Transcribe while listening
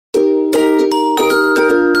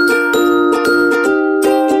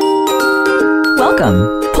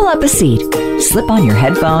Welcome. Pull up a seat, slip on your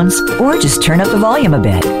headphones, or just turn up the volume a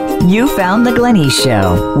bit. You found The Glenyce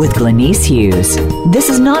Show with Glenyce Hughes. This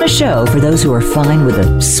is not a show for those who are fine with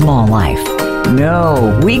a small life.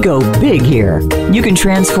 No, we go big here. You can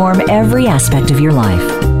transform every aspect of your life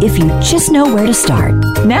if you just know where to start.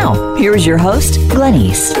 Now, here's your host,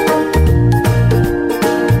 Glenyce.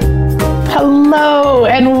 Hello,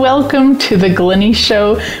 and welcome to The Glenyce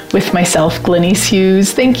Show with myself, Glenyce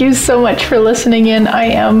Hughes. Thank you so much for listening in. I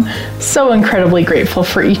am so incredibly grateful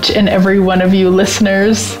for each and every one of you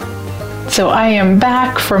listeners. So I am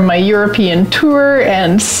back from my European tour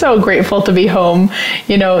and so grateful to be home.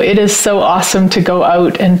 You know, it is so awesome to go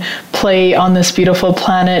out and play on this beautiful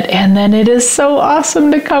planet, and then it is so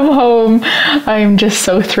awesome to come home. I'm just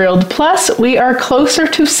so thrilled. Plus, we are closer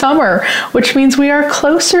to summer, which means we are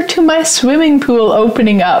closer to my swimming pool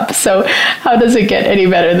opening up. So how does it get any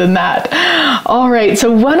better than that? All right,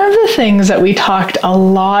 so one of the things that we talked a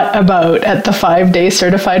lot about at the 5-day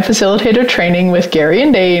Certified Facilitator Training with Gary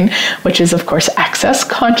and Dane, which is of course Access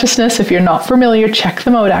Consciousness. If you're not familiar, check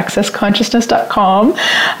them out, accessconsciousness.com,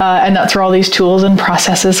 and that's where all these tools and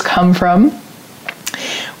processes come from.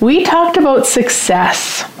 We talked about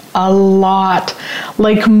success a lot,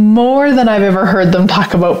 like more than I've ever heard them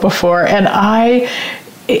talk about before, and I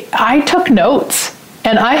took notes.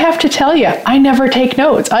 And I have to tell you, I never take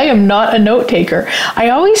notes. I am not a note taker. I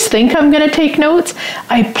always think I'm going to take notes.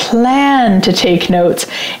 I plan to take notes,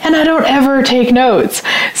 and I don't ever take notes.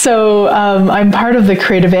 So I'm part of the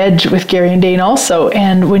Creative Edge with Gary and Dane also.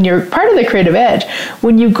 And when you're part of the Creative Edge,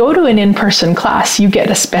 when you go to an in-person class, you get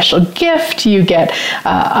a special gift. You get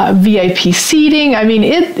VIP seating. I mean,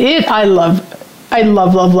 I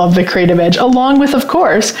love the Creative Edge, along with, of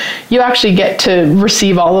course, you actually get to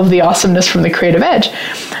receive all of the awesomeness from the Creative Edge.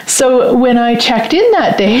 So when I checked in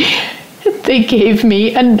that day, they gave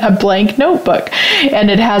me a blank notebook,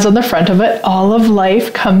 and it has on the front of it, all of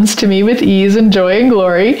life comes to me with ease and joy and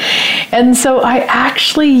glory. And so I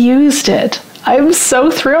actually used it. I'm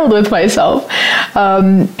so thrilled with myself.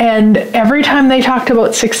 And every time they talked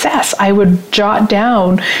about success, I would jot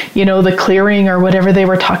down, the clearing or whatever they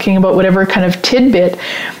were talking about, whatever kind of tidbit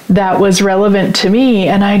that was relevant to me.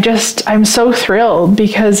 And I'm so thrilled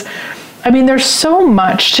because, there's so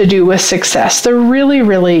much to do with success. There really,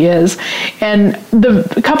 really is. And the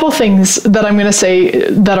couple things that I'm going to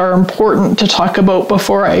say that are important to talk about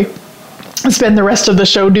before I spend the rest of the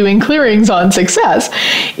show doing clearings on success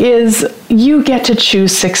is you get to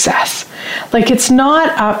choose success. Like, it's not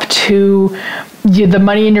up to the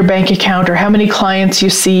money in your bank account or how many clients you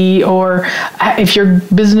see or if your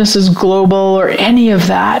business is global or any of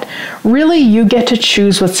that. Really, you get to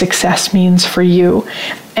choose what success means for you.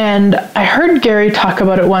 And I heard Gary talk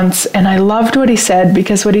about it once, and I loved what he said,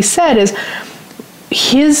 because what he said is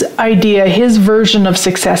his idea, his version of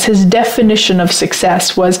success, his definition of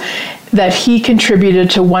success was that he contributed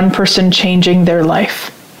to one person changing their life.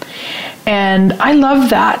 And I love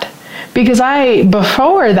that, because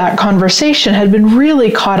before that conversation, had been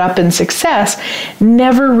really caught up in success,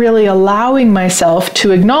 never really allowing myself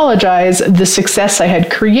to acknowledge the success I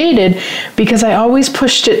had created, because I always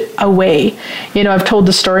pushed it away. I've told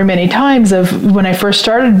the story many times of when I first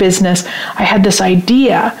started business, I had this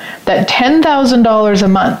idea that $10,000 a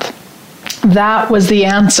month, that was the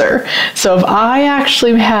answer. So if I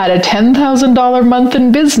actually had a $10,000 month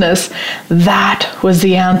in business, that was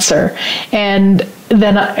the answer. And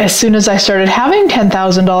then as soon as I started having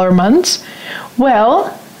 $10,000 months,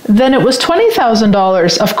 well, then it was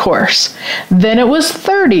 $20,000, of course. Then it was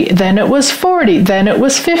 30, then it was 40, then it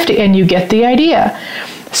was 50, and you get the idea.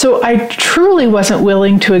 So I truly wasn't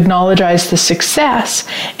willing to acknowledge the success,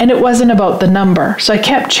 and it wasn't about the number. So I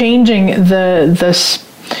kept changing the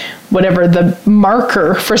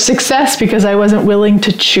marker for success, because I wasn't willing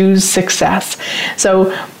to choose success.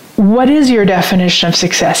 So what is your definition of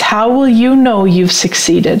success? How will you know you've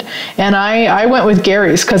succeeded? And I went with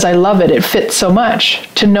Gary's because I love it. It fits so much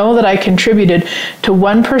to know that I contributed to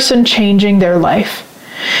one person changing their life.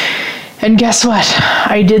 And guess what?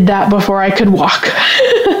 I did that before I could walk.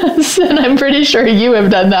 And I'm pretty sure you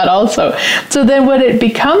have done that also. So then what it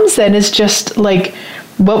becomes then is just like,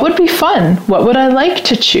 what would be fun? What would I like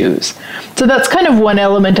to choose? So that's kind of one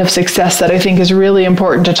element of success that I think is really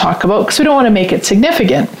important to talk about, because we don't want to make it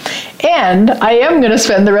significant. And I am going to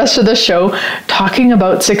spend the rest of the show talking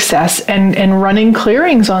about success and running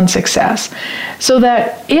clearings on success, so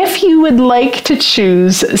that if you would like to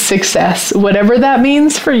choose success, whatever that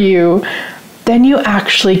means for you, then you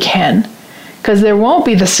actually can. Because there won't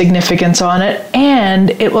be the significance on it,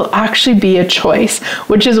 and it will actually be a choice,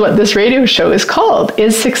 which is what this radio show is called.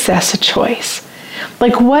 Is success a choice?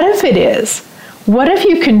 Like, what if it is? What if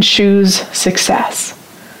you can choose success?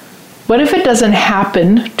 What if it doesn't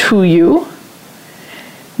happen to you?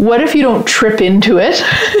 What if you don't trip into it?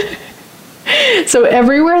 So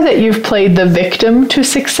everywhere that you've played the victim to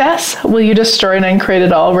success, will you destroy and uncreate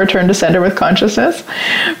it all, return to center with consciousness?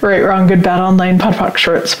 Right, wrong, good, bad, all nine, POD, POC,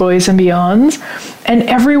 shorts, boys, and beyonds. And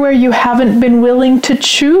everywhere you haven't been willing to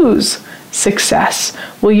choose success,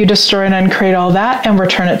 will you destroy and uncreate all that and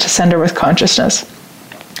return it to center with consciousness?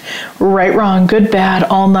 Right, wrong, good, bad,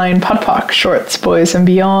 all nine, POD, POC, shorts, boys, and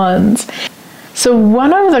beyonds. So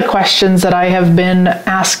one of the questions that I have been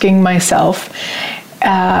asking myself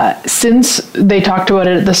since they talked about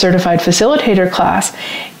it at the certified facilitator class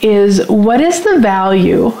is, what is the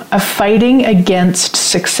value of fighting against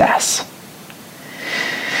success?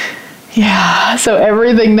 Yeah, so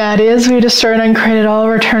everything that is, we destroy and uncreate it all,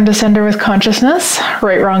 return to center with consciousness.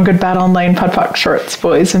 Right, wrong, good, bad, all nine, POD, POC, shorts,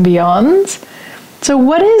 boys, and beyonds. So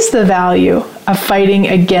what is the value of fighting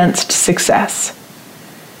against success?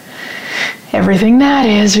 Everything that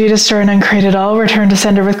is, we destroy and uncreate it all, return to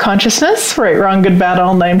center with consciousness. Right, wrong, good, bad,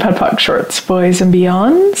 all nine, POD, POC, shorts, boys, and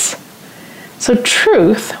beyonds. So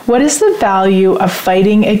truth, what is the value of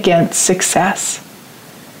fighting against success?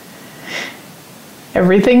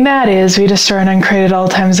 Everything that is, we destroy and uncreate it all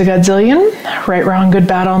times a godzillion. Right, wrong, good,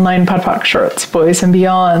 bad, all nine, POD, POC, shorts, boys, and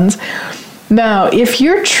beyonds. Now, if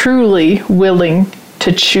you're truly willing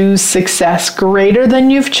to choose success greater than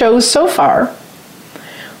you've chose so far,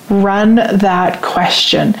 run that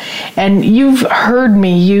question. And you've heard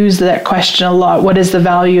me use that question a lot. What is the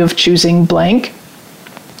value of choosing blank?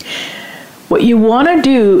 What you want to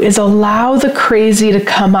do is allow the crazy to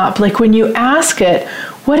come up. Like when you ask it,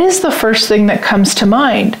 what is the first thing that comes to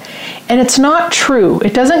mind? And it's not true.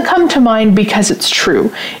 It doesn't come to mind because it's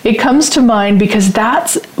true. It comes to mind because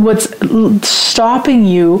that's what's stopping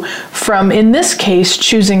you from, in this case,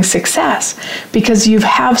 choosing success, because you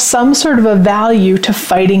have some sort of a value to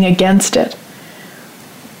fighting against it.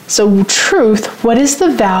 So truth, what is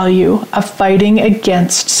the value of fighting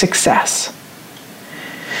against success?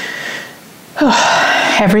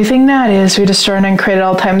 Everything that is, we destroy and uncreate it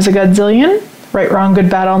all times a godzillion. Right, wrong, good,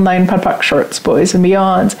 bad, all nine, POD, POC, shorts, boys, and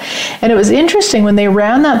beyonds. And it was interesting when they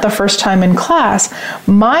ran that the first time in class,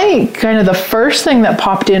 my kind of the first thing that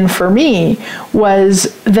popped in for me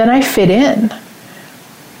was, then I fit in.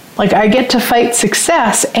 Like I get to fight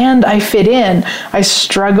success and I fit in. I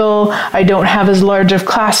struggle. I don't have as large of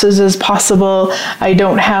classes as possible. I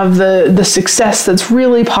don't have the success that's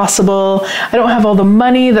really possible. I don't have all the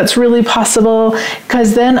money that's really possible,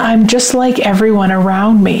 because then I'm just like everyone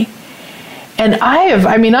around me. And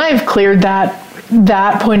I've cleared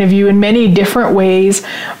that point of view in many different ways,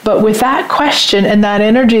 but with that question and that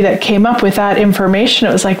energy that came up with that information,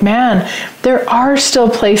 it was like, man, there are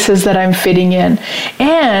still places that I'm fitting in.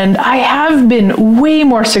 And I have been way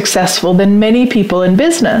more successful than many people in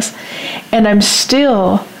business, and I'm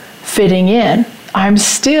still fitting in. I'm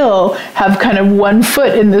still have kind of one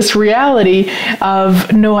foot in this reality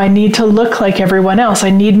of, no, I need to look like everyone else. I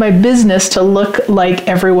need my business to look like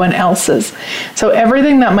everyone else's. So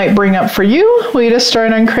everything that might bring up for you, will you destroy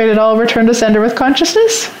and uncreate it all, return to sender with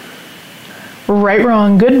consciousness? Right,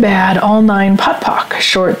 wrong, good, bad, all nine, POD, POC,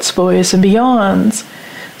 shorts, boys, and beyonds.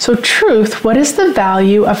 So truth, what is the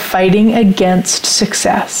value of fighting against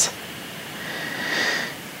success?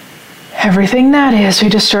 Everything that is, we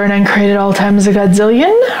destroy and uncreate it all times a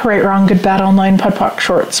godzillion. Right, wrong, good, bad, all nine, POD, POC,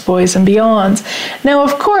 shorts, boys, and beyonds. Now,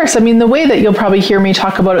 of course, the way that you'll probably hear me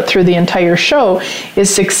talk about it through the entire show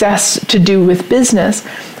is success to do with business.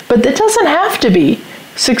 But it doesn't have to be.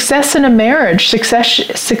 Success in a marriage,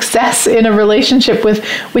 success in a relationship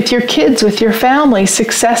with your kids, with your family,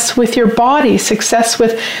 success with your body, success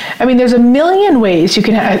with, there's a million ways you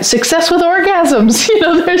can have success with orgasms.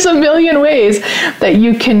 There's a million ways that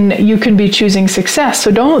you can be choosing success.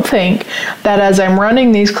 So don't think that as I'm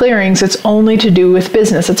running these clearings, it's only to do with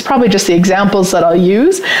business. It's probably just the examples that I'll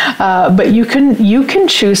use, but you can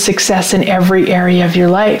choose success in every area of your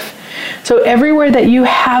life. So everywhere that you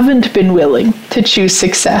haven't been willing to choose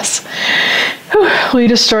success, we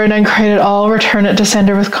destroy and uncreate it all, return it to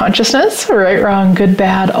sender with consciousness. Right, wrong, good,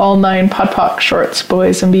 bad, all nine, POD, POC, shorts,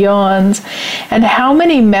 boys, and beyonds. And how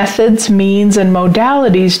many methods, means, and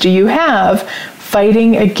modalities do you have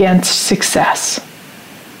fighting against success?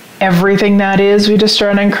 Everything that is, we destroy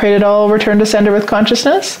and uncreate it all, return to sender with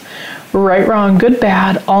consciousness. Right, wrong, good,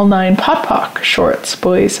 bad, all nine, POD, POC, shorts,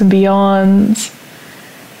 boys, and beyonds.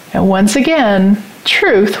 And once again,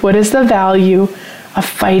 truth, what is the value of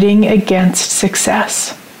fighting against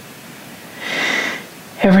success?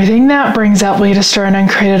 Everything that brings up, we destroy and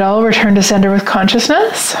uncreate it all, return to sender with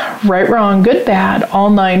consciousness. Right, wrong, good, bad,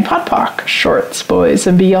 all 9 podpoc, shorts, boys,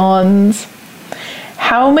 and beyonds.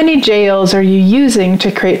 How many jails are you using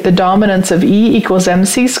to create the dominance of E equals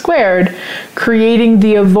MC squared, creating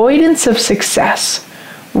the avoidance of success,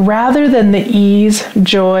 rather than the ease,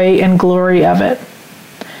 joy, and glory of it?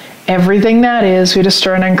 Everything that is, we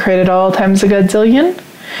destroy and uncreate it all times a godzillion.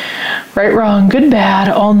 Right, wrong, good, bad,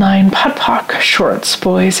 all 9 podpoc, shorts,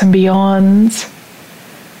 boys, and beyonds.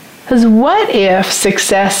 Because what if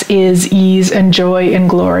success is ease and joy and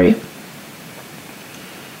glory?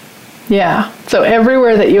 Yeah, so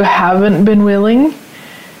everywhere that you haven't been willing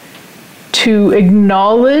to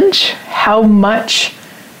acknowledge how much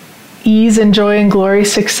ease and joy and glory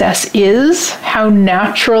success is, how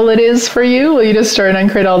natural it is for you, will you destroy and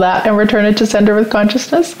uncreate all that and return it to sender with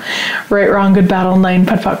consciousness? Right, wrong, good, bad, all 9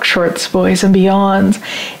 podpoc, shorts, boys, and beyonds.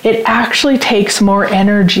 It actually takes more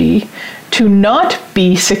energy to not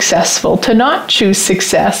be successful, to not choose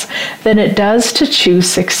success, than it does to choose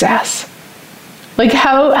success. Like,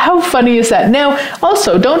 how funny is that? Now,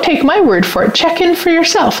 also, don't take my word for it. Check in for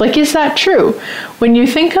yourself. Like, is that true? When you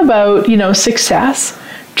think about, success,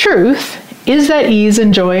 truth, is that ease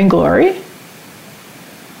and joy and glory?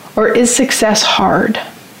 Or is success hard?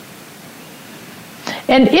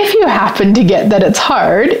 And if you happen to get that it's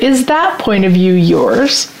hard, is that point of view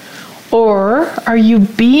yours? Or are you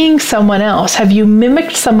being someone else? Have you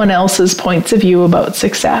mimicked someone else's points of view about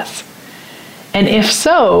success? And if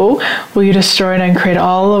so, will you destroy and uncreate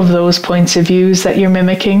all of those points of views that you're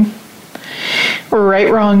mimicking? Right,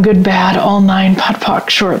 wrong, good, bad, all 9 podpoc,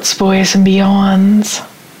 shorts, boys, and beyonds.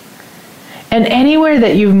 And anywhere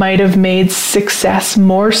that you might have made success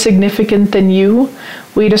more significant than you,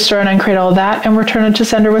 will you destroy and uncreate all that and return it to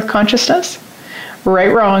sender with consciousness?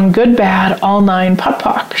 Right, wrong, good, bad, all 9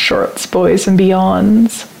 podpoc, shorts, boys, and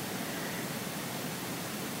beyonds.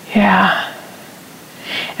 Yeah.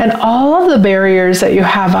 And all of the barriers that you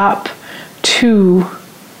have up to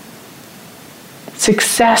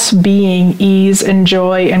success being ease and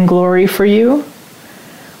joy and glory for you,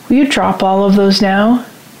 will you drop all of those now?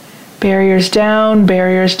 Barriers down,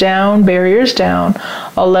 barriers down, barriers down.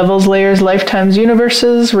 All levels, layers, lifetimes,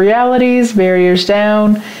 universes, realities, barriers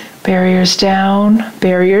down, barriers down,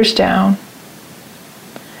 barriers down.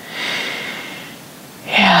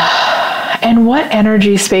 Yeah. And what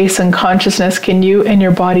energy, space, and consciousness can you and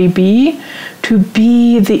your body be to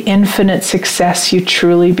be the infinite success you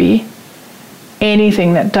truly be?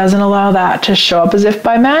 Anything that doesn't allow that to show up as if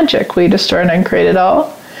by magic, we destroy and uncreate it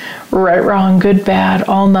all. Right, wrong, good, bad,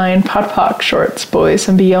 all 9 podpoc, shorts, boys,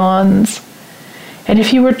 and beyonds. And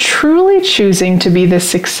if you were truly choosing to be the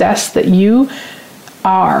success that you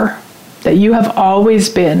are, that you have always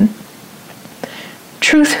been,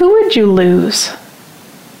 truth, who would you lose?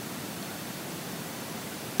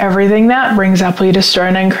 Everything that brings up, will you destroy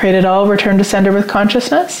and uncreate it all, return to sender with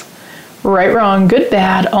consciousness? Right, wrong, good,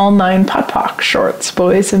 bad, all 9 podpoc, shorts,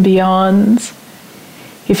 boys, and beyonds.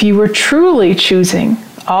 If you were truly choosing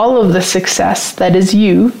all of the success that is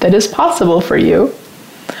you, that is possible for you,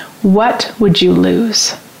 what would you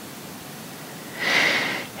lose?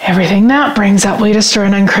 Everything that brings up, will you destroy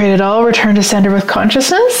and uncreate it all, return to sender with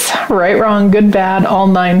consciousness? Right, wrong, good, bad, all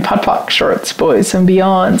 9 podpoc, shorts, boys, and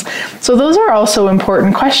beyonds. So those are also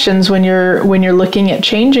important questions when you're looking at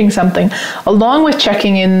changing something, along with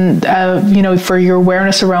checking in, for your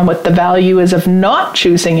awareness around what the value is of not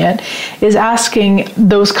choosing it, is asking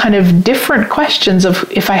those kind of different questions of,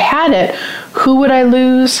 if I had it, who would I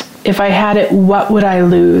lose? If I had it, what would I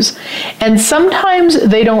lose? And sometimes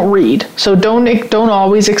they don't read, so don't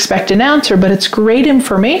always expect an answer, but it's great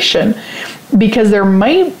information, because there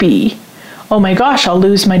might be, oh my gosh, I'll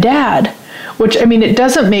lose my dad, which, it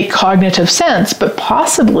doesn't make cognitive sense, but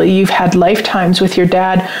possibly you've had lifetimes with your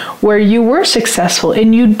dad where you were successful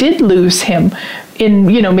and you did lose him.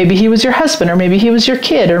 Maybe he was your husband, or maybe he was your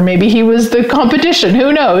kid, or maybe he was the competition,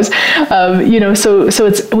 who knows? So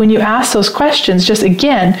it's, when you ask those questions, just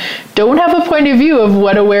again, don't have a point of view of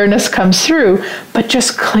what awareness comes through, but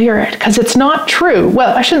just clear it, because it's not true.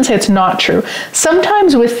 Well, I shouldn't say it's not true.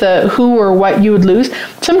 Sometimes with the who or what you would lose,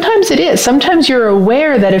 sometimes it is. Sometimes you're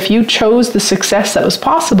aware that if you chose the success that was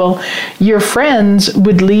possible, your friends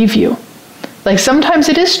would leave you. Like, sometimes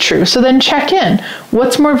it is true. So then check in.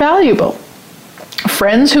 What's more valuable?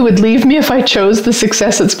 Friends who would leave me if I chose the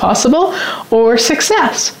success that's possible, or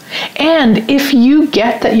success? And if you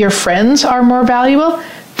get that your friends are more valuable,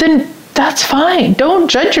 then that's fine. Don't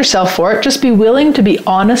judge yourself for it. Just be willing to be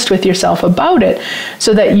honest with yourself about it,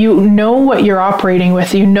 so that you know what you're operating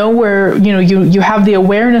with. You know where, you have the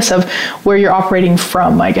awareness of where you're operating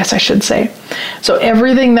from, I guess I should say. So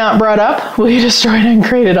everything that brought up, will you destroy it and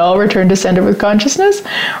create it all, return to center with consciousness?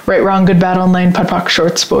 Right, wrong, good, bad, online, POD, POC,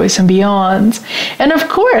 shorts, boys, and beyonds. And of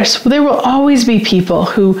course, there will always be people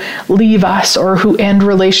who leave us or who end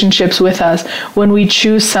relationships with us when we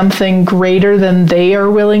choose something greater than they are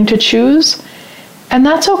willing to choose. And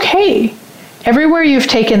that's okay. Everywhere you've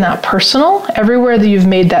taken that personal, everywhere that you've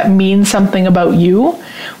made that mean something about you,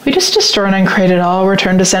 we just destroy and uncreate it all,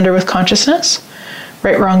 return to sender with consciousness.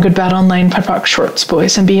 Right, wrong, good, bad, online, POD, POC, shorts,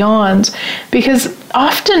 boys, and beyonds. Because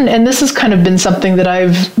often, and this has kind of been something that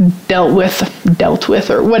I've dealt with,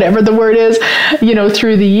 or whatever the word is,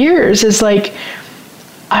 through the years, is like,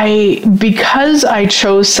 because I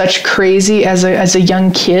chose such crazy as a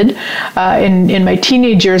young kid, in my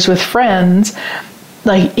teenage years with friends,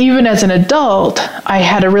 like even as an adult, I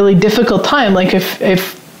had a really difficult time. Like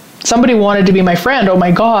if somebody wanted to be my friend, oh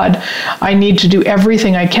my God, I need to do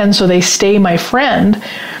everything I can so they stay my friend,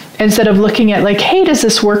 instead of looking at like, hey, does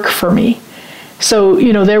this work for me? So,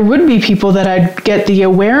 there would be people that I'd get the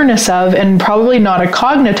awareness of, and probably not a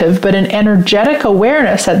cognitive, but an energetic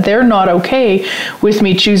awareness that they're not okay with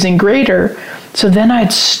me choosing greater. So then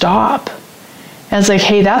I'd stop. And it's like,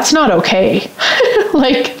 hey, that's not okay.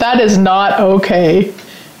 Like, that is not okay.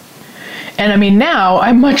 And I mean, now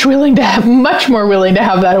I'm much more willing to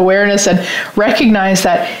have that awareness and recognize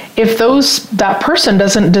that if that person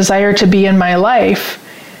doesn't desire to be in my life,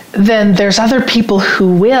 then there's other people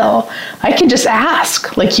who will. I can just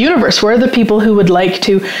ask, like, universe, where are the people who would like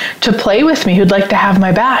to play with me, who'd like to have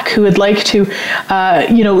my back, who would like to,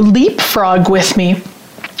 leapfrog with me?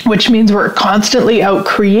 Which means we're constantly out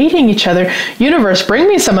creating each other. Universe, bring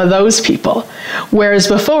me some of those people. Whereas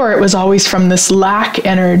before, it was always from this lack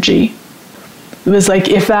energy. It was like,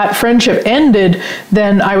 if that friendship ended,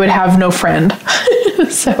 then I would have no friend.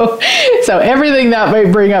 So everything that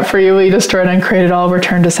might bring up for you, we destroy and uncreate it all,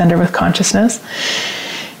 return to sender with consciousness.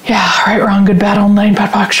 Yeah, right, wrong, good, bad, online, POD,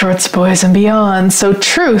 POC, shorts, boys, and beyond. So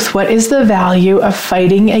truth, what is the value of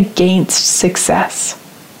fighting against success?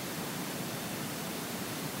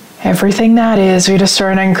 Everything that is, we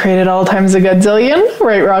destroy and uncreate it all times a godzillion.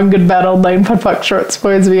 Right, wrong, good, bad, online, POD, POC, shorts,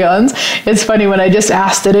 boys, beyonds. It's funny when I just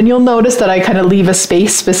asked it, and you'll notice that I kind of leave a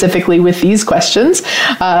space specifically with these questions.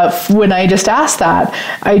 When I just asked that,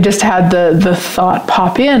 I just had the thought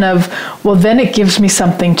pop in of, well, then it gives me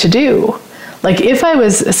something to do. Like, if I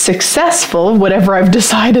was successful, whatever I've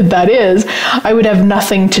decided that is, I would have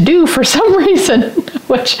nothing to do for some reason,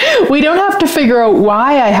 which we don't have to figure out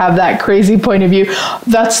why I have that crazy point of view.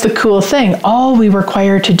 That's the cool thing. All we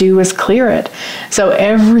require to do is clear it. So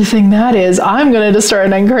everything that is, I'm going to just start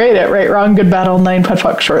and uncreate it. Right, wrong, good, bad, online, POD,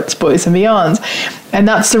 POC, shorts, boys, and beyonds. And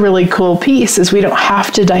that's the really cool piece, is we don't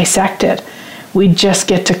have to dissect it. We just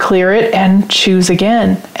get to clear it and choose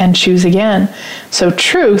again and choose again. So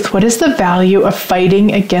truth, what is the value of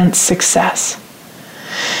fighting against success?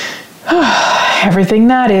 Everything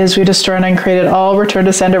that is, we destroy and uncreate it all, return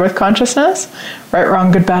to sender with consciousness. Right,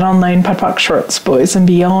 wrong, good, bad, online, POD, POC, shorts, boys, and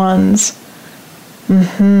beyonds.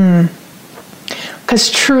 Because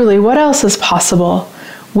truly, what else is possible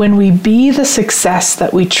when we be the success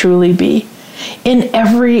that we truly be in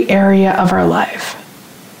every area of our life?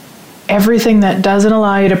 Everything that doesn't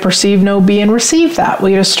allow you to perceive, know, be, and receive that,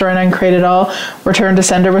 we destroy and uncreate it all, return to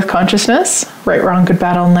sender with consciousness. Right, wrong, good,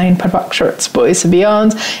 bad, online, POD, POC, shorts, boys, and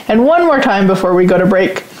beyonds. And one more time before we go to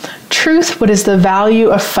break. Truth, what is the value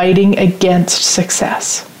of fighting against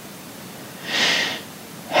success?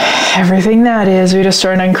 Everything that is, we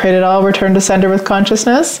destroy and uncreate it all, return to sender with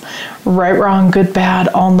consciousness. Right, wrong, good, bad,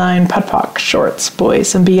 all nine, POD, POC, shorts,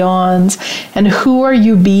 boys, and beyonds. And who are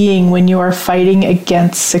you being when you are fighting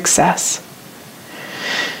against success?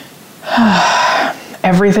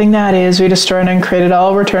 Everything that is, we destroy and uncreate it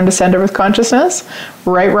all, return to sender with consciousness.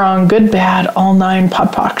 Right, wrong, good, bad, all nine,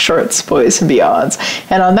 POD, POC, shorts, boys, and beyonds.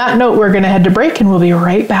 And on that note, we're going to head to break, and we'll be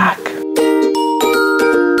right back.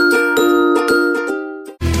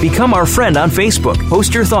 Become our friend on Facebook.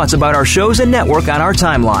 Post your thoughts about our shows and network on our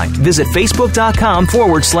timeline. Visit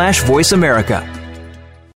facebook.com/Voice America.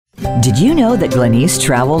 Did you know that Glenyce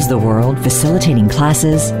travels the world facilitating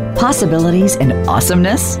classes, possibilities, and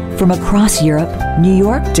awesomeness? From across Europe, New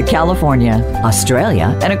York to California,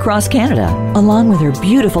 Australia, and across Canada, along with her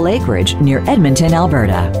beautiful acreage near Edmonton,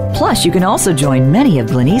 Alberta. Plus, you can also join many of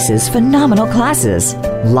Glenyce's phenomenal classes,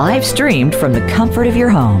 live streamed from the comfort of your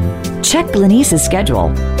home. Check Glenyce's schedule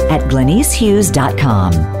at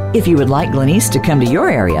GlenyceHughes.com. If you would like Glenyce to come to your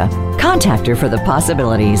area, contact her for the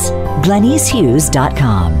possibilities.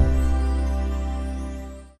 GlenyceHughes.com.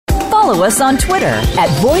 follow us on Twitter at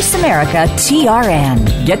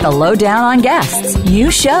VoiceAmericaTRN. Get the lowdown on guests,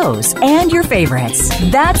 new shows, and your favorites.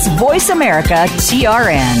 That's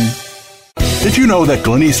VoiceAmericaTRN. Did you know that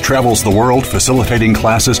Glenyce travels the world facilitating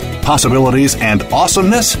classes, possibilities, and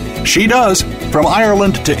awesomeness? She does. From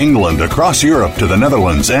Ireland to England, across Europe to the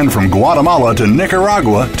Netherlands, and from Guatemala to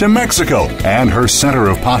Nicaragua to Mexico, and her Center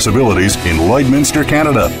of Possibilities in Lloydminster,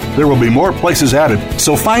 Canada. There will be more places added,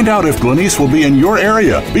 so find out if Glenyce will be in your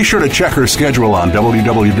area. Be sure to check her schedule on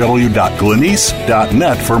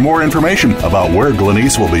www.glenyce.net for more information about where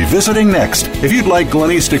Glenyce will be visiting next. If you'd like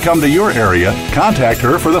Glenyce to come to your area, contact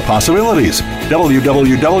her for the possibilities.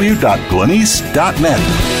 www.glenyce.net.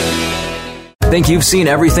 Think you've seen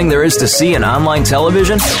everything there is to see in online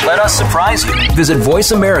television? Let us surprise you. Visit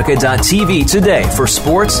VoiceAmerica.tv today for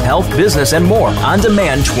sports, health, business, and more on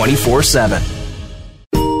demand 24/7.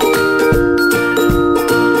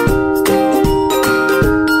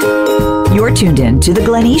 You're tuned in to The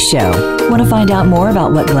Glenyce Show. Want to find out more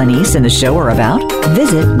about what Glenyce and the show are about?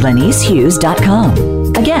 Visit GlenyceHughes.com.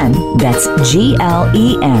 Again, that's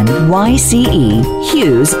GLENYCE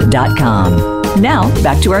Hughes.com. Now,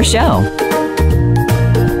 back to our show.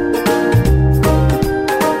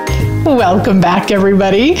 Welcome back,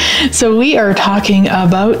 everybody. So we are talking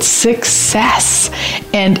about success.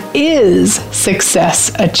 And is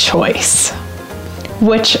success a choice?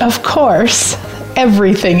 Which, of course,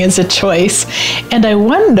 everything is a choice. And I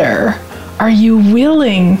wonder, are you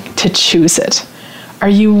willing to choose it? Are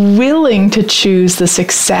you willing to choose the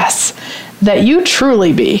success that you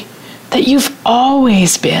truly be, that you've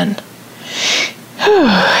always been?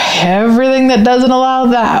 Everything that doesn't allow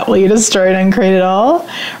that, will you destroy it and create it all?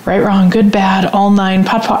 Right, wrong, good, bad, all nine,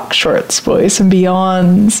 POD, shorts, boys, and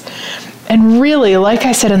beyonds. And really, like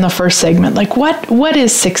I said in the first segment, like what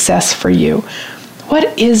is success for you?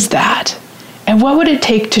 What is that? And what would it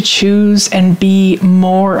take to choose and be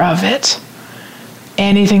more of it?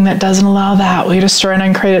 Anything that doesn't allow that, will you destroy and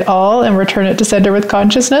uncreate it all and return it to center with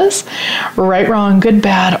consciousness? Right, wrong, good,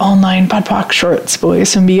 bad, all nine, POD, shorts,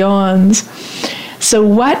 boys, and beyonds. So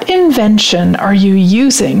what invention are you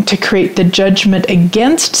using to create the judgment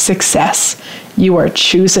against success you are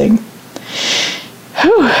choosing?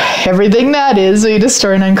 Everything that is, will you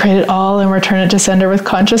destroy and uncreate it all and return it to sender with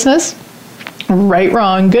consciousness? Right,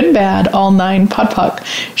 wrong, good, bad, all nine, POD,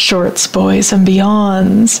 shorts, boys, and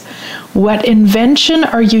beyonds. What invention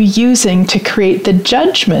are you using to create the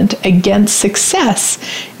judgment against success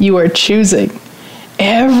you are choosing?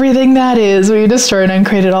 Everything that is, will you destroy and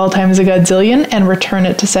uncreate it all times a godzillion and return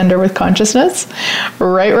it to sender with consciousness?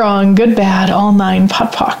 Right, wrong, good, bad, all nine,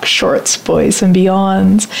 POD, shorts, boys, and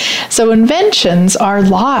beyonds. So inventions are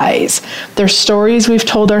lies. They're stories we've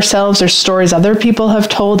told ourselves. They're stories other people have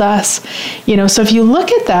told us. So if you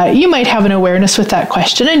look at that, you might have an awareness with that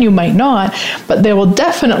question and you might not, but there will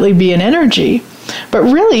definitely be an energy. But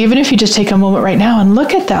really, even if you just take a moment right now and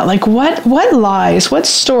look at that, like what lies, what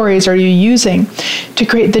stories are you using to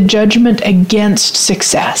create the judgment against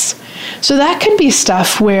success? So that can be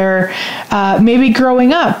stuff where maybe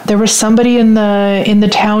growing up, there was somebody in the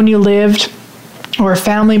town you lived or a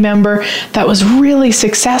family member that was really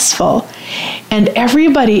successful, and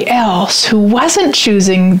everybody else who wasn't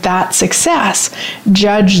choosing that success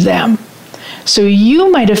judged them. So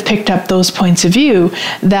you might have picked up those points of view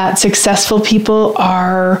that successful people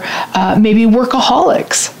are maybe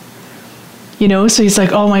workaholics. So he's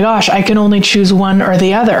like, oh my gosh, I can only choose one or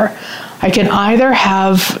the other. I can either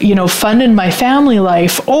have, fun in my family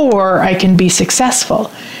life or I can be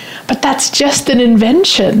successful. But that's just an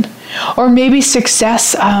invention. Or maybe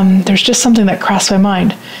success, there's just something that crossed my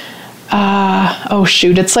mind.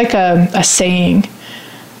 It's like a saying.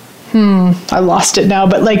 I lost it now,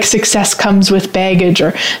 but like success comes with baggage,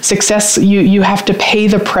 or success, you have to pay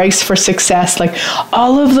the price for success. Like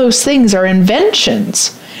all of those things are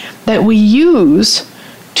inventions that we use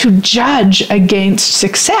to judge against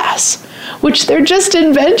success, which they're just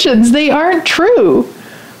inventions. They aren't true.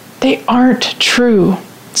 They aren't true.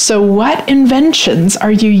 So what inventions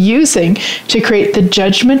are you using to create the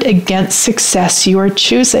judgment against success you are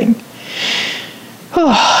choosing?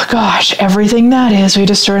 Oh gosh, everything that is, we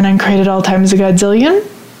destroy and uncreate it all times a godzillion.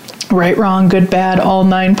 Right, wrong, good, bad, all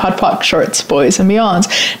nine, POD, shorts, boys, and beyonds.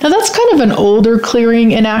 Now that's kind of an older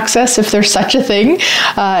clearing in Access, if there's such a thing.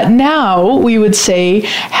 Now we would say,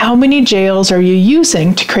 how many jails are you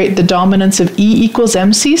using to create the dominance of E equals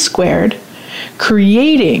MC squared,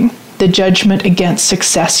 creating the judgment against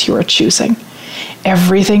success you are choosing?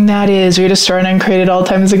 Everything that is, we destroy and uncreate it all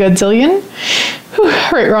times a godzillion.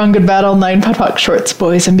 Right, wrong, good, bad, all nine, pot, pock, shorts,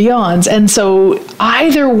 boys, and beyonds. And so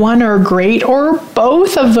either one are great or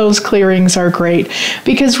both of those clearings are great,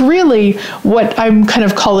 because really what I'm kind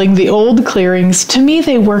of calling the old clearings, to me,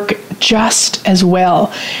 they work just as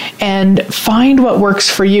well. And find what works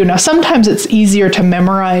for you. Now, sometimes it's easier to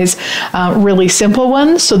memorize really simple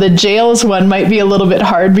ones. So the jails one might be a little bit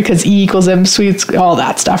hard because E equals M suites, all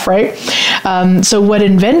that stuff, right? So what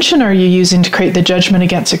invention are you using to create the judgment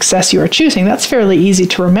against success you are choosing? That's fairly easy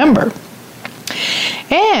to remember.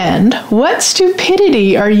 And what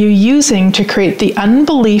stupidity are you using to create the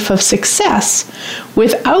unbelief of success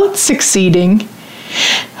without succeeding?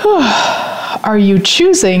 Are you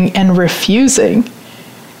choosing and refusing?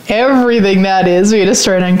 Everything that is, we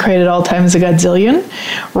destroy and uncreate at all times a godzillion.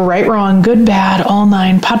 Right, wrong, good, bad, all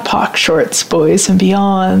nine, pot, pock, shorts, boys, and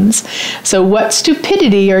beyonds. So what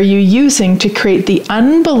stupidity are you using to create the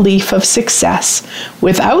unbelief of success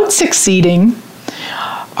without succeeding?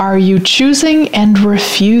 Are you choosing and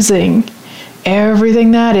refusing?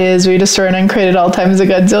 Everything that is, we destroy and uncreate at all times a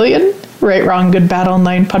godzillion. Right, wrong, good, bad, all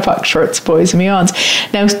nine, pot, pock, shorts, boys, and beyonds.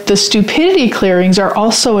 Now, the stupidity clearings are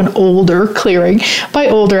also an older clearing. By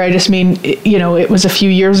older, I just mean, it was a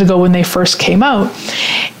few years ago when they first came out.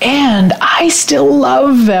 And I still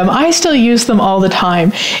love them. I still use them all the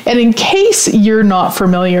time. And in case you're not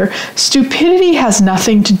familiar, stupidity has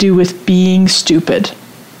nothing to do with being stupid.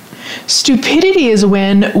 Stupidity is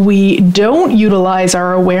when we don't utilize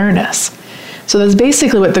our awareness. So that's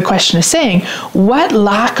basically what the question is saying. What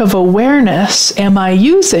lack of awareness am I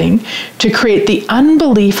using to create the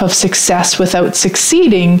unbelief of success without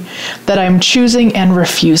succeeding that I'm choosing and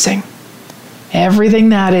refusing? Everything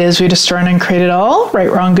that is, we destroy and uncreate it all. Right,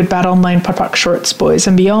 wrong, good, bad, all nine, pot, pock, shorts, boys,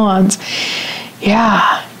 and beyonds.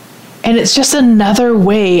 Yeah. And it's just another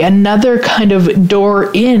way, another kind of door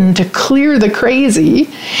in to clear the crazy.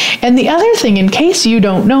 And the other thing, in case you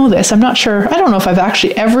don't know this, I don't know if I've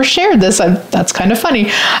actually ever shared this. That's kind of funny.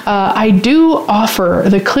 I do offer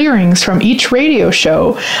the clearings from each radio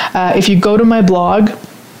show. If you go to my blog,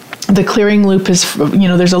 the clearing loop is,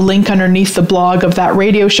 there's a link underneath the blog of that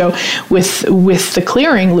radio show with the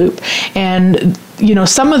clearing loop. And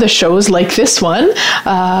some of the shows like this one,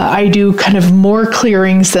 I do kind of more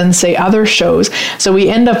clearings than, say, other shows. So we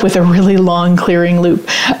end up with a really long clearing loop.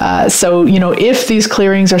 So if these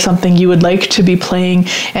clearings are something you would like to be playing,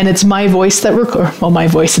 and it's my voice that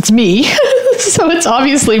it's me. So it's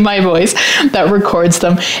obviously my voice that records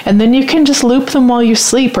them. And then you can just loop them while you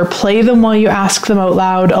sleep or play them while you ask them out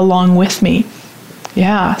loud along with me.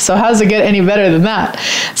 Yeah, so how does it get any better than that?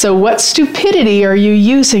 So what stupidity are you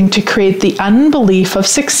using to create the unbelief of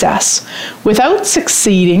success without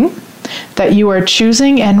succeeding that you are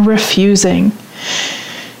choosing and refusing?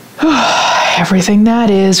 Everything that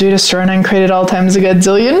is, we destroy and uncreate at all times a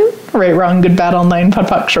godzillion. Right, wrong, good, bad, all nine, pot,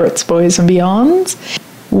 pock, shorts, boys, and beyonds.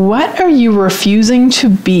 What are you refusing to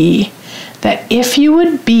be that if you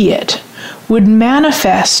would be it, would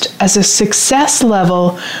manifest as a success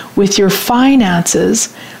level with your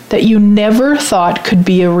finances that you never thought could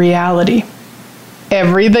be a reality?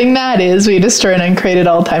 Everything that is, we destroy and uncreate at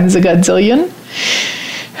all times a godzillion.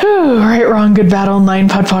 Right, wrong, good, bad, all nine,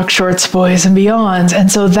 pot, pock, shorts, boys, and beyonds.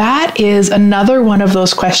 And so that is another one of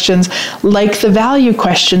those questions, like the value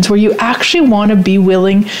questions, where you actually want to be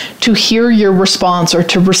willing to hear your response or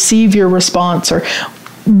to receive your response, or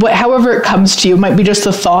however it comes to you. It might be just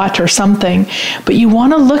a thought or something, but you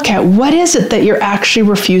want to look at what is it that you're actually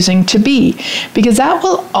refusing to be, because that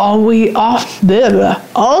will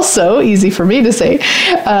also, easy for me to say,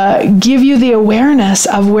 give you the awareness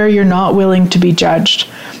of where you're not willing to be judged.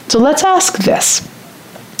 So let's ask this.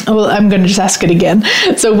 Well, I'm going to just ask it again.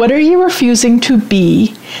 So what are you refusing to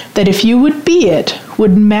be that if you would be it,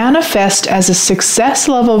 would manifest as a success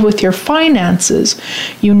level with your finances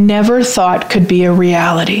you never thought could be a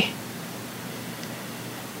reality?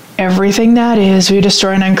 Everything that is, we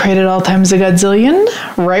destroy and uncreate at all times a godzillion.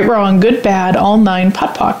 Right, wrong, good, bad, all nine,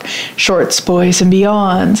 pot, pock, shorts, boys, and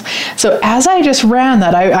beyonds. So as I just ran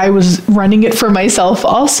that, I was running it for myself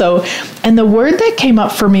also, and the word that came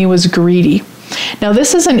up for me was greedy. Now,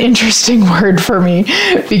 this is an interesting word for me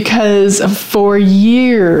because for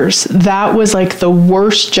years, that was like the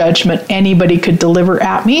worst judgment anybody could deliver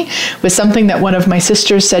at me. It was something that one of my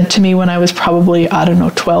sisters said to me when I was probably,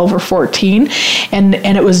 12 or 14. And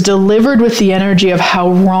it was delivered with the energy of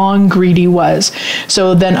how wrong greedy was.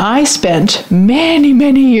 So then I spent many,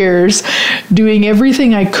 many years doing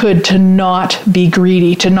everything I could to not be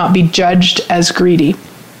greedy, to not be judged as greedy.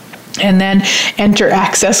 And then enter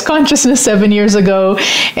Access Consciousness 7 years ago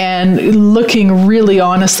and looking really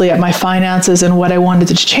honestly at my finances and what I wanted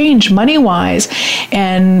to change money-wise.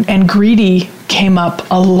 And greedy came up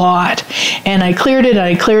a lot, and I cleared it, and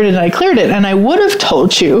I cleared it, and I cleared it, and I would have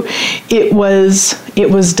told you it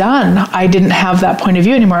was done. I didn't have that point of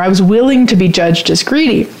view anymore. I was willing to be judged as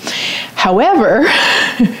greedy. However,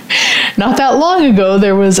 not that long ago,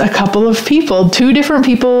 there was a couple of people, two different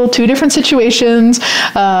situations,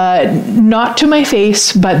 not to my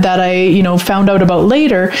face, but that I, found out about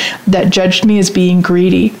later, that judged me as being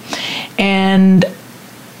greedy. And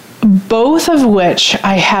both of which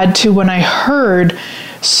I had to, when I heard,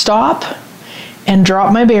 stop and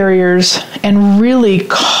drop my barriers and really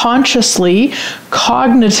consciously,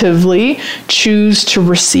 cognitively choose to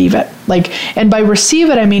receive it. And by receive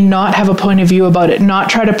it, I mean not have a point of view about it, not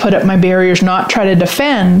try to put up my barriers, not try to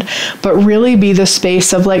defend, but really be the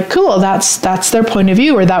space of cool, that's their point of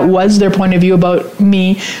view, or that was their point of view about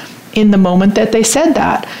me in the moment that they said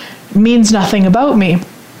that. It means nothing about me.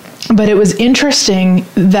 But it was interesting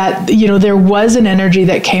that, there was an energy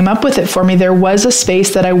that came up with it for me. There was a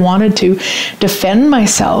space that I wanted to defend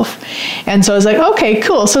myself. And so I was like, okay,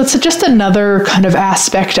 cool. So it's just another kind of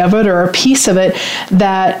aspect of it, or a piece of it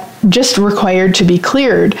that just required to be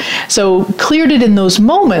cleared. So cleared it in those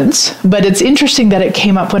moments, but it's interesting that it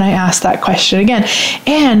came up when I asked that question again.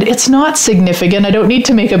 And it's not significant. I don't need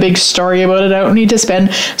to make a big story about it. I don't need to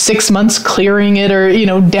spend 6 months clearing it, or,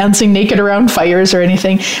 dancing naked around fires or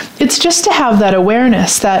anything. It's just to have that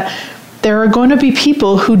awareness that there are going to be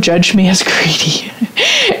people who judge me as greedy.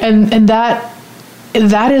 and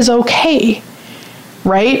that is okay,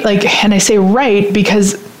 right? And I say right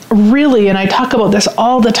because really, and I talk about this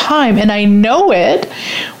all the time, and I know it,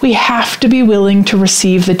 we have to be willing to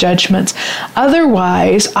receive the judgments.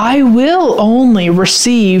 Otherwise, I will only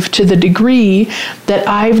receive to the degree that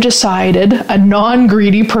I've decided a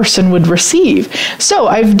non-greedy person would receive. So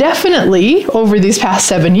I've definitely, over these past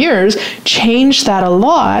 7 years, changed that a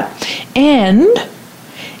lot, and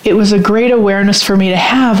it was a great awareness for me to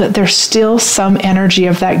have that there's still some energy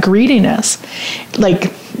of that greediness.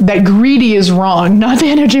 That greedy is wrong, not the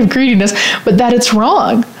energy of greediness, but that it's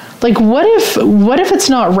wrong. What if it's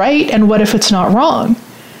not right, and what if it's not wrong?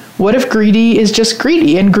 What if greedy is just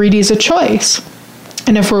greedy, and greedy is a choice?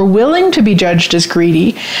 And if we're willing to be judged as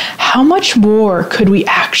greedy, how much more could we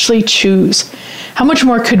actually choose? How much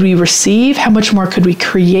more could we receive? How much more could we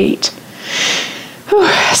create?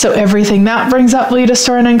 So everything that brings up, lead,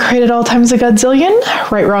 store, and uncreate at all times a godzillion.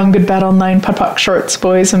 Right, wrong, good, bad, online, putt, shorts,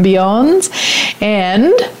 boys, and beyonds.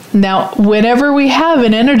 And now, whenever we have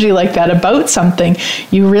an energy like that about something,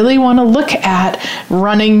 you really want to look at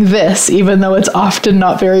running this, even though it's often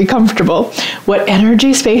not very comfortable. What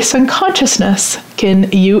energy, space, and consciousness can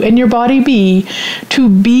you and your body be to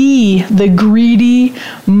be the greedy,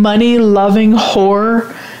 money-loving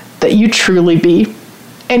whore that you truly be?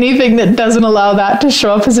 Anything that doesn't allow that to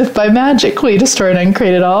show up as if by magic, we destroy and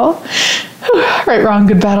uncreate it all. Right, wrong,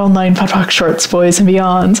 good, bad, online, putt, shorts, boys, and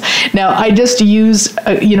beyonds. Now, I just use,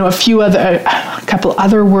 a couple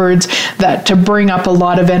other words that to bring up a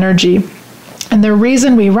lot of energy. And the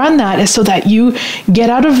reason we run that is so that you get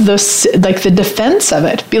out of the defense of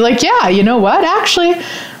it. Be like, yeah, you know what? Actually,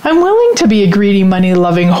 I'm willing to be a greedy,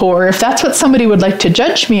 money-loving whore. If that's what somebody would like to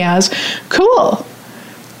judge me as, cool.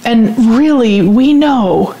 And really, we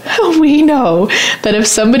know that if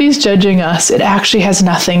somebody's judging us, it actually has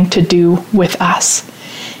nothing to do with us.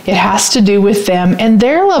 It has to do with them and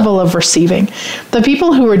their level of receiving. The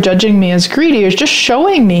people who are judging me as greedy are just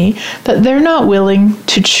showing me that they're not willing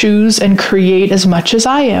to choose and create as much as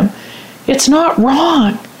I am. It's not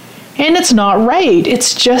wrong. And it's not right.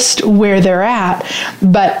 It's just where they're at.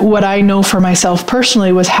 But what I know for myself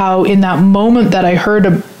personally was how in that moment that I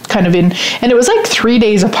heard and it was 3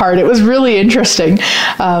 days apart. It was really interesting.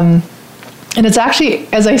 And it's actually,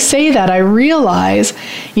 as I say that, I realize,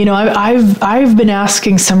 I've been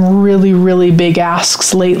asking some really, really big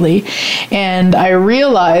asks lately. And I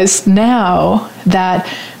realize now that,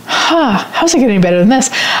 how's it getting better than this?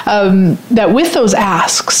 That with those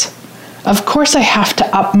asks, of course I have to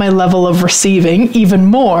up my level of receiving even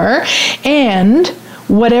more, and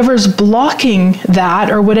whatever's blocking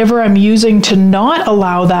that, or whatever I'm using to not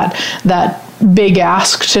allow that big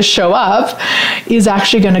ask to show up, is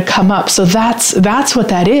actually going to come up. So that's what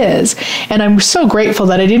that is. And I'm so grateful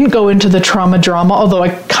that I didn't go into the trauma drama, although I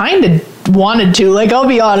kind of wanted to. I'll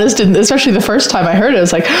be honest, and especially the first time I heard it, I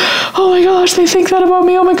was like, oh my gosh, they think that about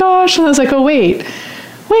me, oh my gosh. And I was like, oh wait,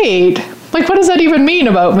 what does that even mean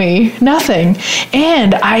about me? Nothing.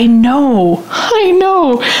 And I know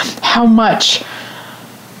how much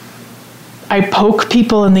I poke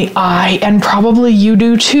people in the eye, and probably you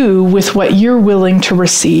do too, with what you're willing to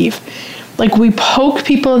receive. We poke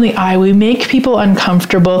people in the eye, we make people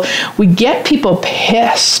uncomfortable, we get people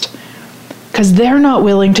pissed because they're not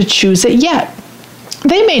willing to choose it yet.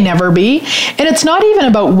 They may never be. And it's not even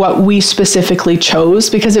about what we specifically chose,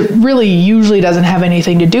 because it really usually doesn't have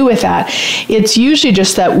anything to do with that. It's usually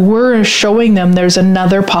just that we're showing them there's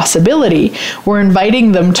another possibility. We're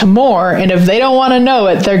inviting them to more. And if they don't want to know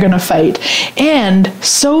it, they're going to fight. And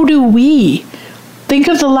so do we. Think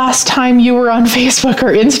of the last time you were on Facebook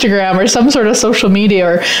or Instagram or some sort of social media,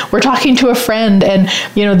 or we're talking to a friend and,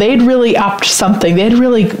 they'd really upped something. They'd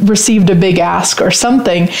really received a big ask or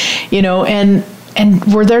something,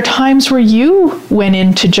 and were there times where you went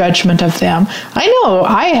into judgment of them? I know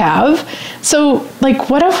I have. So,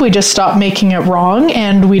 what if we just stop making it wrong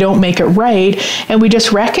and we don't make it right, and we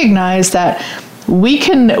just recognize that we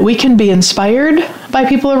can be inspired by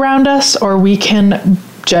people around us, or we can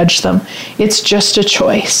judge them. It's just a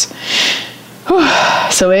choice.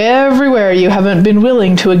 So everywhere you haven't been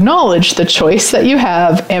willing to acknowledge the choice that you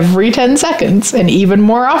have every 10 seconds, and even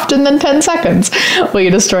more often than 10 seconds, will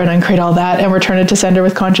you destroy and uncreate all that and return it to sender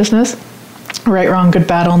with consciousness? Right, wrong, good,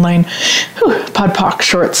 bad, online, pod, poc,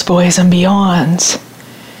 shorts, boys, and beyonds.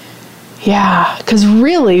 Yeah, because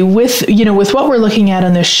really with what we're looking at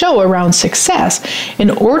in this show around success,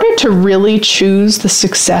 in order to really choose the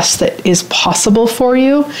success that is possible for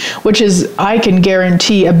you, which is, I can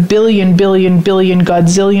guarantee, a billion,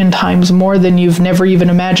 godzillion times more than you've never even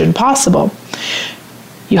imagined possible,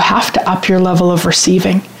 you have to up your level of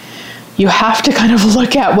receiving. You have to kind of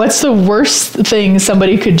look at what's the worst thing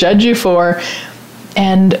somebody could judge you for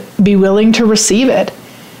and be willing to receive it.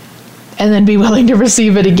 And then be willing to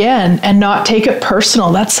receive it again and not take it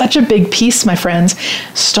personal. That's such a big piece, my friends.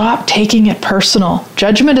 Stop taking it personal.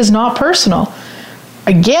 Judgment is not personal.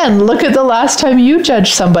 Again, look at the last time you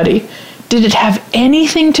judged somebody. Did it have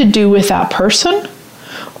anything to do with that person?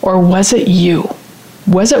 Or was it you?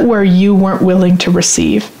 Was it where you weren't willing to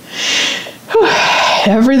receive? Whew.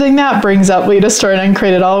 Everything that brings up, we destroy and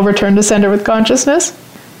uncreate it all, return to sender with consciousness.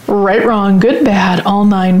 Right, wrong, good, bad, all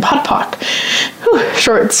 9, pod, poc.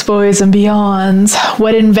 Shorts, boys, and beyonds.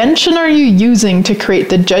 What invention are you using to create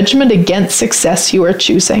the judgment against success you are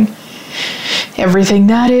choosing? Everything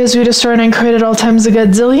that is, we destroy and uncreate at all times a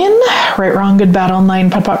godzillion. Right, wrong, good, bad, all 9,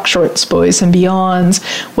 pod, poc, shorts, boys, and beyonds.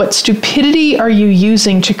 What stupidity are you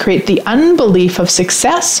using to create the unbelief of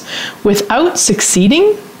success without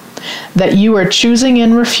succeeding that you are choosing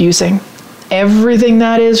and refusing? Everything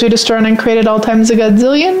that is, we destroy and uncreate at all times a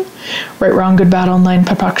godzillion. Right, wrong, good, bad, online,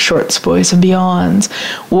 papak, shorts, boys, and beyonds.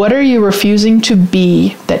 What are you refusing to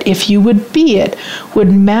be that if you would be it,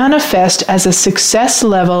 would manifest as a success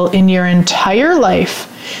level in your entire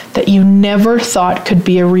life that you never thought could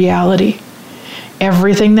be a reality?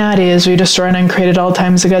 Everything that is, we destroy and uncreate at all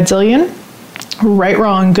times a godzillion. Right,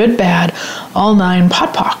 wrong, good, bad, all 9,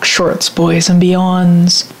 pod, poc, shorts, boys, and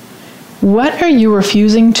beyonds. What are you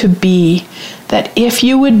refusing to be that if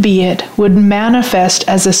you would be it, would manifest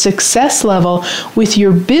as a success level with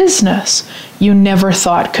your business you never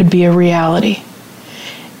thought could be a reality?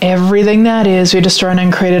 Everything that is, we destroy and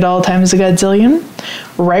uncreate at all times a godzillion.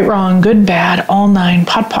 Right, wrong, good, bad, all 9,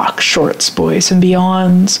 pod, poc, shorts, boys, and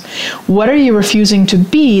beyonds. What are you refusing to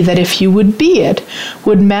be that if you would be it,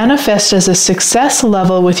 would manifest as a success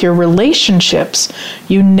level with your relationships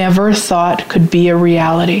you never thought could be a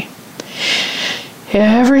reality?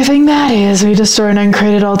 Everything that is, we destroy and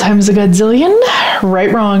uncreate at all times a godzillion.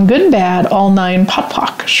 Right, wrong, good, bad, all 9, pod,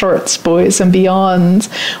 poc, shorts, boys, and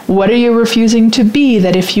beyonds. What are you refusing to be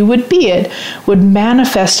that if you would be it, would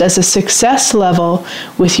manifest as a success level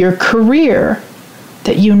with your career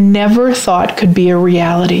that you never thought could be a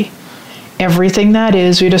reality? Everything that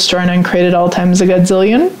is, we destroy and uncreate at all times a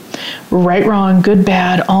godzillion. Right, wrong, good,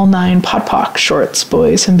 bad, all 9, pod, poc, shorts,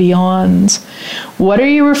 boys, and beyonds. What are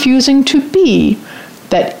you refusing to be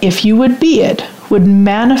that if you would be it, would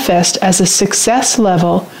manifest as a success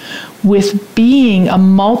level with being a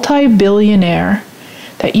multi-billionaire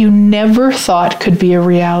that you never thought could be a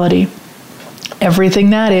reality? Everything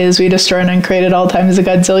that is, we destroy and uncreate at all times a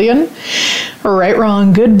godzillion. Right,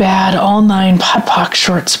 wrong, good, bad, all 9, pod, poc,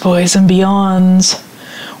 shorts, boys, and beyonds.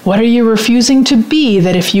 What are you refusing to be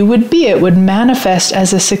that if you would be it, would manifest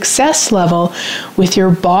as a success level with your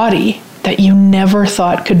body that you never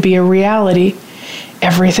thought could be a reality?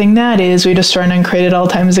 Everything that is, we destroy and uncreate at all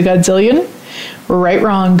times a godzillion. Right,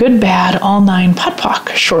 wrong, good, bad, all 9, pod, poc,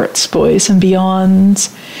 shorts, boys, and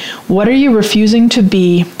beyonds. What are you refusing to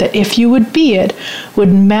be that if you would be it,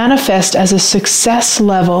 would manifest as a success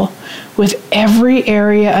level with every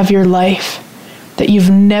area of your life that you've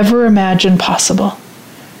never imagined possible?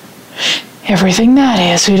 everything that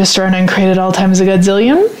is. We destroy and uncreate at all times a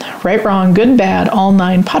godzillion. Right, wrong, good, bad, all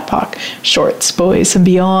nine, pot, pock, shorts, boys, and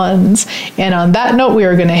beyonds. And on that note, we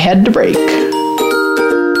are going to head to break.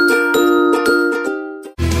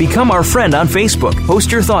 Become our friend on Facebook.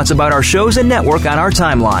 Post your thoughts about our shows and network on our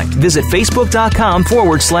timeline. Visit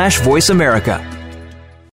facebook.com/Voice America.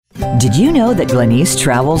 Did you know that Glenyce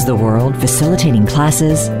travels the world facilitating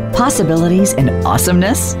classes, possibilities, and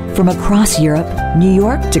awesomeness? From across Europe, New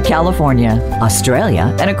York to California,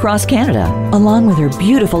 Australia, and across Canada, along with her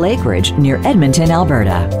beautiful acreage near Edmonton,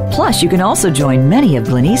 Alberta. Plus, you can also join many of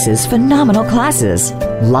Glenyce's phenomenal classes,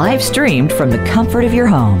 live streamed from the comfort of your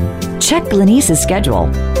home. Check Glenyce's schedule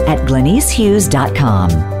at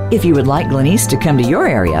GlenyceHughes.com. If you would like Glenyce to come to your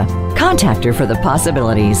area, contact her for the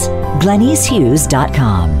possibilities.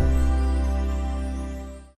 GlenyceHughes.com.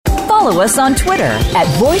 Follow us on Twitter at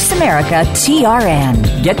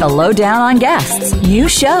VoiceAmericaTRN. Get the lowdown on guests, new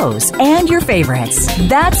shows, and your favorites.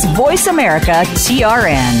 That's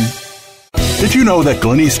VoiceAmericaTRN. Did you know that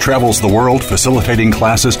Glenyce travels the world facilitating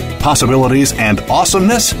classes, possibilities, and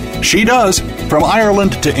awesomeness? She does. From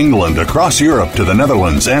Ireland to England, across Europe to the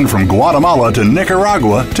Netherlands, and from Guatemala to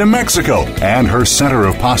Nicaragua to Mexico, and her Center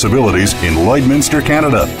of Possibilities in Lloydminster,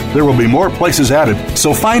 Canada. There will be more places added,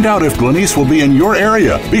 so find out if Glenyce will be in your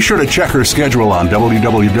area. Be sure to check her schedule on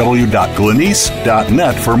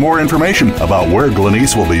www.glenyce.net for more information about where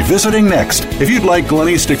Glenyce will be visiting next. If you'd like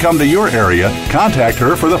Glenyce to come to your area, contact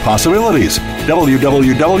her for the possibilities.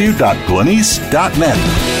 www.glenyce.net.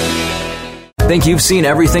 Think you've seen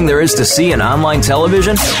everything there is to see in online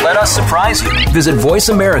television? Let us surprise you. Visit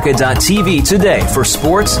voiceamerica.tv today for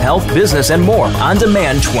sports, health, business, and more on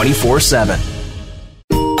demand 24/7.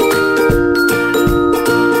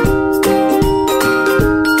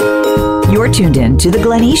 You're tuned in to The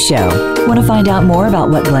Glenyce Show. Want to find out more about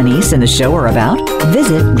what Glenyce and the show are about?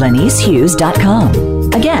 Visit GlenyceHughes.com.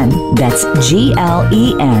 Again, that's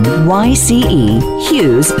GLENYCE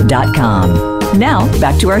Hughes.com. Now,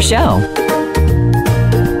 back to our show.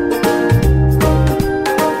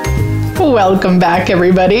 Welcome back,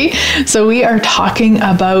 everybody. So we are talking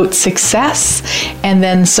about success, and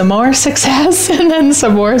then some more success, and then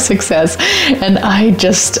some more success. And I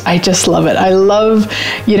just love it. I love,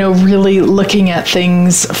 really looking at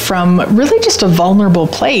things from really just a vulnerable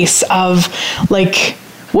place of like,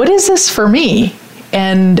 what is this for me?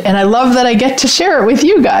 And I love that I get to share it with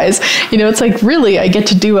you guys. It's like really I get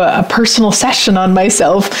to do a personal session on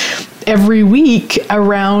myself every week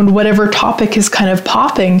around whatever topic is kind of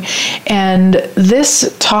popping. And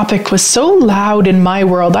this topic was so loud in my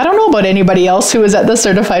world. I don't know about anybody else who was at the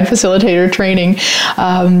certified facilitator training,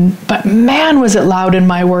 but man, was it loud in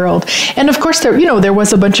my world. And of course, there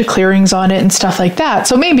was a bunch of clearings on it and stuff like that.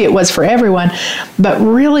 So maybe it was for everyone, but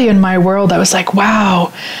really in my world, I was like,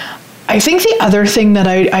 wow. I think the other thing that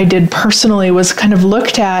I did personally was kind of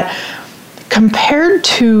looked at, compared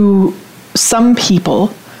to some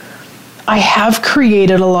people, I have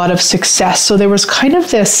created a lot of success. So there was kind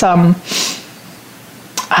of this,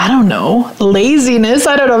 laziness.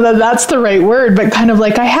 I don't know that that's the right word, but kind of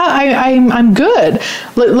like I'm good.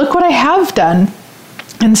 Look what I have done,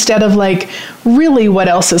 instead of like, really what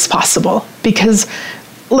else is possible? Because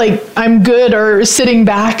like I'm good, or sitting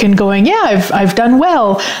back and going, yeah, I've done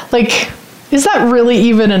well. Like, is that really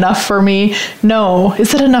even enough for me? No.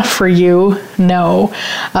 Is it enough for you? No.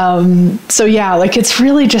 So yeah, like it's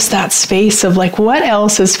really just that space of like, what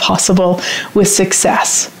else is possible with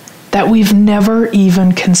success that we've never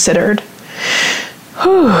even considered?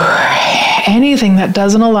 Whew. Anything that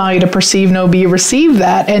doesn't allow you to perceive, know, be, receive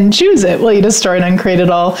that, and choose it, will you destroy and uncreate it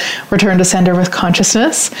all, return to sender with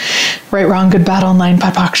consciousness. Right, wrong, good, bad, all nine,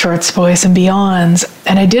 pot, pock, shorts, boys, and beyonds.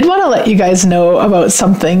 And I did want to let you guys know about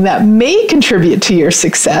something that may contribute to your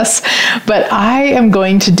success, but I am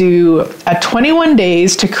going to do a 21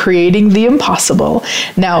 days to creating the impossible.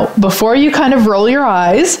 Now, before you kind of roll your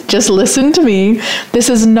eyes, just listen to me. This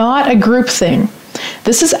is not a group thing.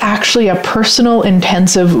 This is actually a personal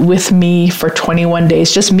intensive with me for 21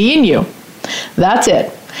 days, just me and you. That's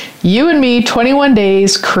it. You and me, 21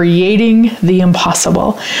 days, creating the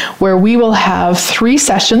impossible, where we will have 3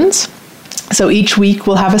 sessions. So each week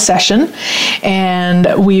we'll have a session, and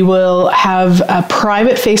we will have a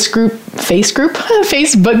private Facebook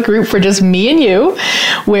group for just me and you,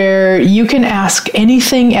 where you can ask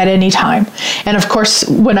anything at any time. And of course,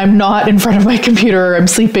 when I'm not in front of my computer or I'm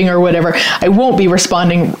sleeping or whatever, I won't be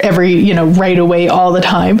responding right away all the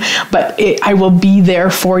time, but I will be there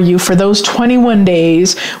for you. For those 21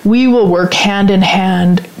 days, we will work hand in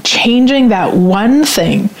hand, changing that one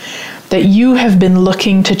thing that you have been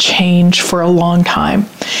looking to change for a long time.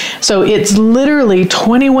 So it's literally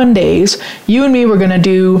 21 days. You and me, we're going to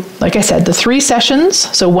do, like I said, the 3 sessions,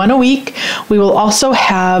 so 1 a week. We will also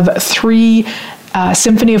have 3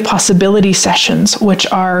 Symphony of Possibility sessions, which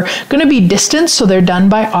are going to be distanced, so they're done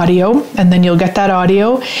by audio, and then you'll get that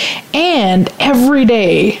audio. And every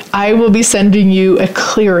day, I will be sending you a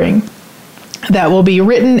clearing that will be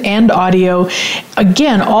written and audio,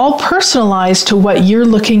 again, all personalized to what you're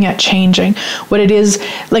looking at changing, what it is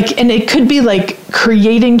like. And it could be like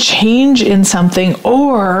creating change in something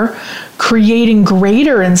or creating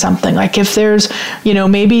greater in something. Like if there's,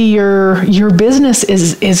 maybe your business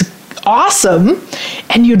is awesome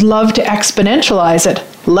and you'd love to exponentialize it.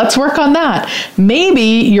 Let's work on that. Maybe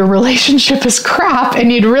your relationship is crap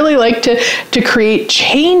and you'd really like to create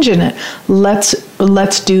change in it. Let's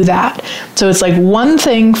do that. So it's like one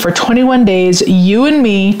thing for 21 days, you and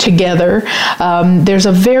me together. There's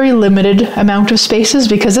a very limited amount of spaces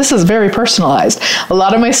because this is very personalized. A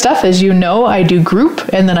lot of my stuff, as you know, I do group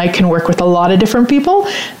and then I can work with a lot of different people.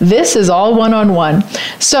 This is all one-on-one.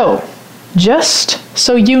 So just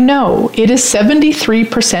so you know, it is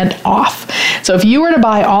 73% off. So if you were to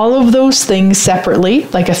buy all of those things separately,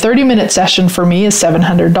 like a 30-minute session for me is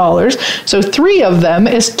 $700. So 3 of them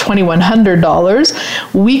is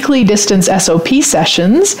 $2,100. Weekly distance SOP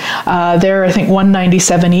sessions, they're I think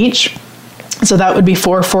 $197 each. So that would be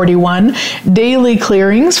 $441. Daily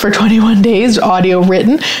clearings for 21 days, audio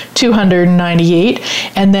written, $298.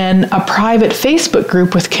 And then a private Facebook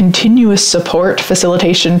group with continuous support,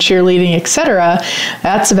 facilitation, cheerleading, etc.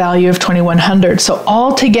 That's a value of $2,100. So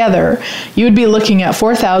altogether, you would be looking at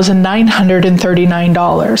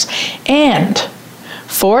 $4,939. And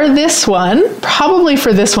for this one, probably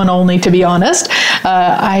for this one only, to be honest,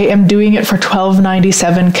 I am doing it for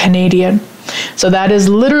 $1,297 Canadian. So that is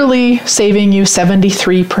literally saving you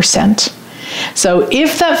 73%. So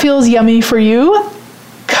if that feels yummy for you,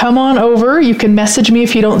 come on over. You can message me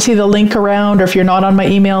if you don't see the link around or if you're not on my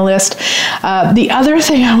email list. The other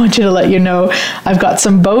thing I want you to let you know, I've got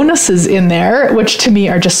some bonuses in there, which to me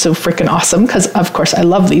are just so freaking awesome because, of course, I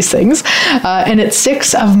love these things. And it's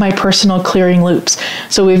 6 of my personal clearing loops.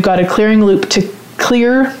 So we've got a clearing loop to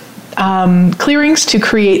clear clearings to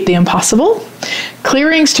create the impossible,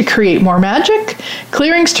 clearings to create more magic,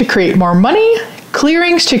 clearings to create more money,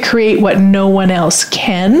 clearings to create what no one else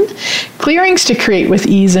can, clearings to create with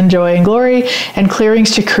ease and joy and glory, and clearings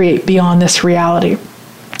to create beyond this reality.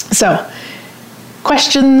 So,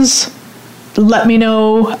 questions, let me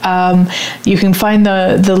know. You can find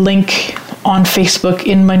the link on Facebook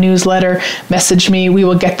in my newsletter. Message me. We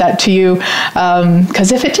will get that to you.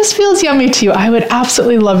 Because if it just feels yummy to you, I would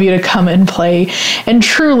absolutely love you to come and play. And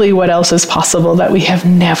truly, what else is possible that we have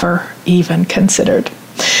never even considered?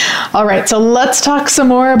 All right, so let's talk some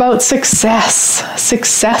more about success.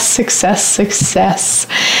 Success.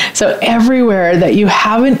 So everywhere that you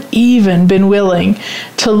haven't even been willing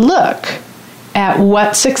to look at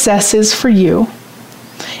what success is for you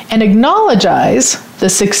and acknowledge the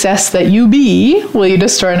success that you be, will you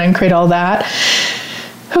destroy and uncreate all that,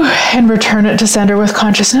 and return it to center with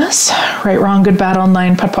consciousness. Right, wrong, good, bad,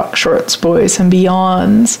 online, putt, shorts, boys, and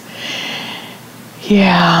beyonds.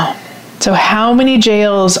 Yeah. So how many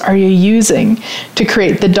jails are you using to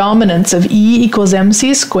create the dominance of E equals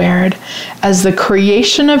MC squared as the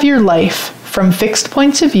creation of your life from fixed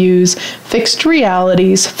points of views, fixed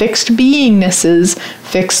realities, fixed beingnesses,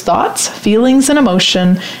 fixed thoughts, feelings, and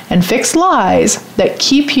emotion, and fixed lies that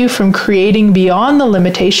keep you from creating beyond the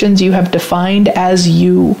limitations you have defined as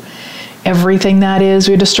you? Everything that is,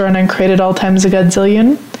 we destroy and uncreate at all times a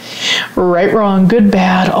godzillion. Right, wrong, good,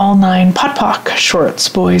 bad, all 9, POC, shorts,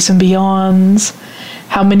 boys, and beyonds.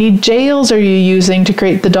 How many jails are you using to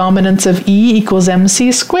create the dominance of E equals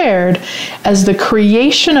MC squared as the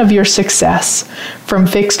creation of your success from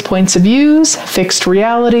fixed points of views, fixed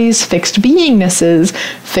realities, fixed beingnesses,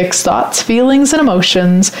 fixed thoughts, feelings, and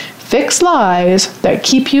emotions, fixed lies that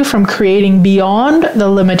keep you from creating beyond the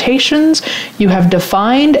limitations you have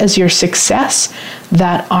defined as your success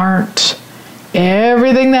that aren't?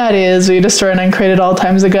 Everything that is, we destroy and uncreate at all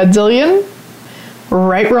times a godzillion.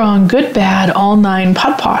 Right, wrong, good, bad, all 9,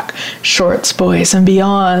 POC, shorts, boys, and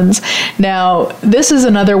beyonds. Now, this is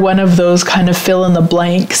another one of those kind of fill in the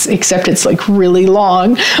blanks, except it's like really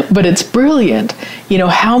long, but it's brilliant. You know,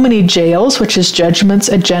 how many jails, which is judgments,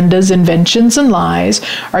 agendas, inventions, and lies,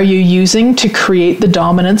 are you using to create the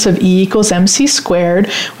dominance of E equals MC squared,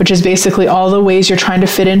 which is basically all the ways you're trying to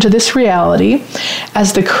fit into this reality,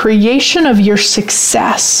 as the creation of your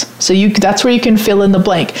success? So that's where you can fill in the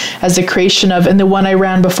blank, as the creation of, and the one one I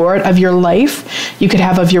ran before it, of your life. You could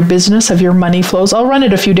have of your business, of your money flows. I'll run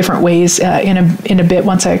it a few different ways in a bit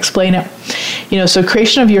once I explain it. So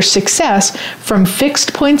creation of your success from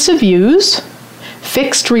fixed points of views,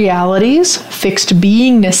 fixed realities, fixed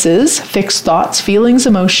beingnesses, fixed thoughts, feelings,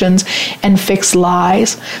 emotions, and fixed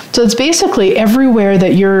lies. So it's basically everywhere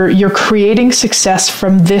that you're creating success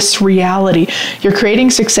from this reality. You're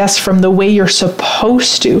creating success from the way you're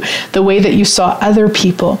supposed to, the way that you saw other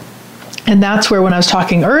people. And that's where, when I was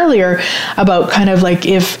talking earlier about kind of like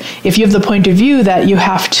if you have the point of view that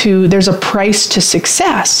there's a price to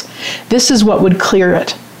success, this is what would clear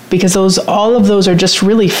it. Because all of those are just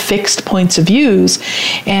really fixed points of views,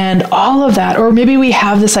 and all of that, or maybe we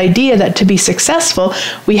have this idea that to be successful,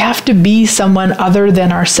 we have to be someone other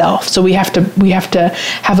than ourselves. So we have to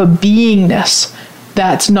have a beingness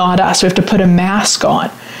that's not us. We have to put a mask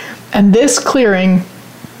on. And this clearing,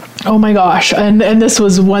 oh my gosh, and this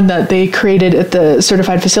was one that they created at the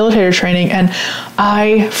Certified Facilitator Training, and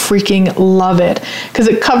I freaking love it because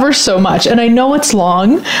it covers so much. And I know it's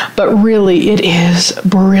long, but really it is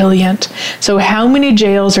brilliant. So how many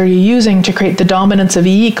jails are you using to create the dominance of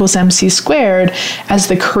E equals MC squared as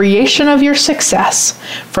the creation of your success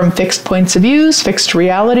from fixed points of views, fixed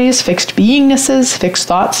realities, fixed beingnesses, fixed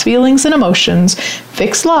thoughts, feelings, and emotions,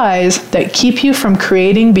 fixed lies that keep you from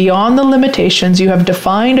creating beyond the limitations you have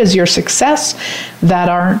defined as your success that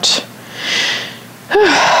aren't.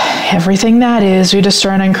 Everything that is, we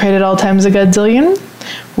destroy and uncreate at all times a godzillion.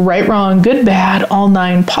 Right, wrong, good, bad, all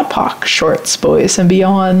 9 podpoc, shorts, boys, and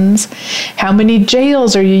beyonds. How many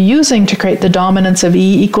jails are you using to create the dominance of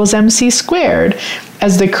E equals MC squared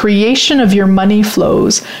as the creation of your money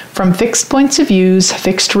flows from fixed points of views,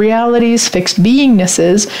 fixed realities, fixed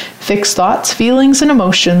beingnesses, fixed thoughts, feelings, and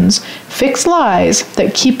emotions, fixed lies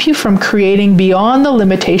that keep you from creating beyond the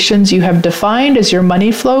limitations you have defined as your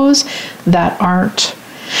money flows that aren't.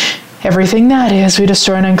 Everything that is, we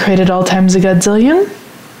destroy and uncreate at all times a godzillion.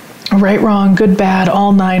 Right, wrong, good, bad,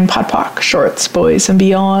 all 9 podpoc, shorts, boys, and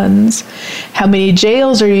beyonds. How many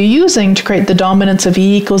jails are you using to create the dominance of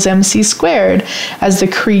E equals MC squared as the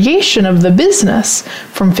creation of the business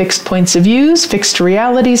from fixed points of views, fixed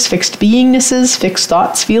realities, fixed beingnesses, fixed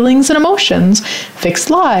thoughts, feelings, and emotions, fixed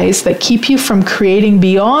lies that keep you from creating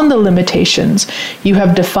beyond the limitations you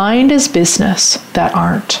have defined as business that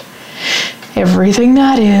aren't. Everything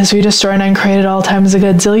that is, we destroy and uncreate at all times a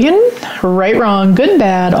godzillion. Right, wrong, good,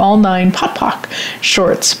 bad, all 9 podpoc,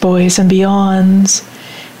 shorts, boys, and beyonds.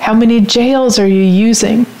 How many jails are you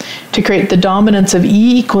using to create the dominance of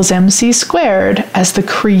E equals MC squared as the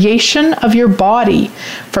creation of your body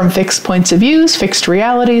from fixed points of views, fixed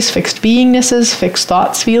realities, fixed beingnesses, fixed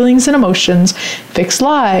thoughts, feelings, and emotions, fixed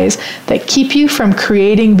lies that keep you from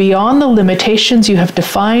creating beyond the limitations you have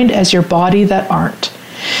defined as your body that aren't?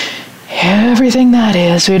 Everything that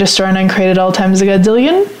is, we destroy and uncreate at all times a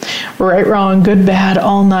godzillion. Right, wrong, good, bad,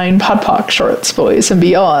 all 9 podpoc, shorts, boys, and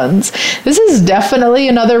beyonds. This is definitely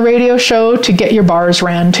another radio show to get your bars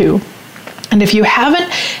ran to. And if you haven't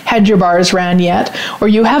had your bars ran yet, or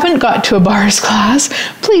you haven't got to a bars class,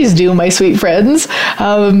 please do, my sweet friends.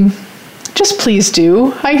 Just please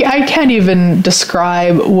do. I can't even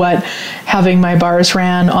describe what having my bars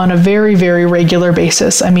ran on a very, very regular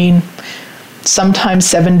basis. I mean, sometimes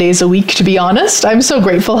 7 days a week, to be honest. I'm so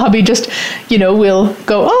grateful. Hubby just, will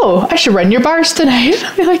go, oh, I should run your bars tonight.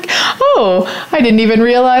 I'll be like, oh, I didn't even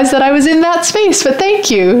realize that I was in that space, but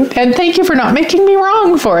thank you. And thank you for not making me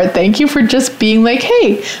wrong for it. Thank you for just being like,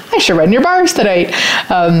 hey, I should run your bars tonight.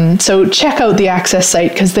 So check out the Access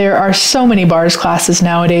site because there are so many bars classes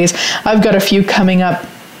nowadays. I've got a few coming up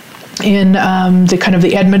in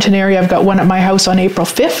the Edmonton area. I've got one at my house on April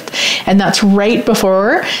 5th, and that's right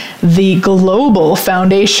before the Global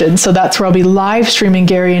Foundation. So that's where I'll be live streaming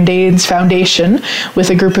Gary and Dane's foundation with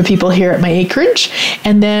a group of people here at my acreage.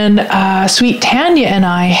 And then Sweet Tanya and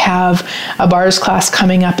I have a bars class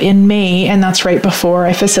coming up in May, and that's right before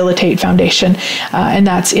I facilitate foundation. And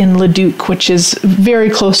that's in Leduc, which is very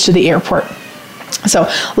close to the airport.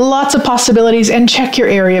 So lots of possibilities, and check your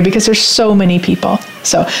area because there's so many people.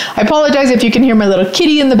 So I apologize if you can hear my little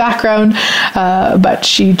kitty in the background, but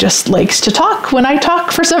she just likes to talk when I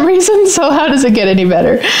talk for some reason. So how does it get any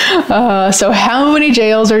better? So how many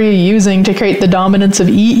jails are you using to create the dominance of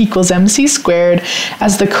E equals MC squared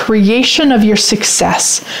as the creation of your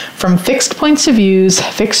success from fixed points of views,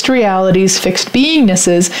 fixed realities, fixed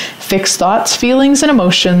beingnesses, fixed thoughts, feelings, and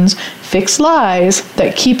emotions, fixed lies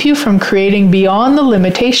that keep you from creating beyond the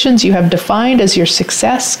limitations you have defined as your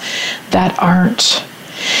success that aren't?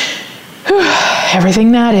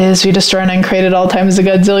 Everything that is, we destroy and uncreate at all times a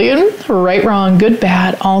godzillion. Right, wrong, good,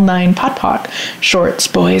 bad, all 9 podpoc, shorts,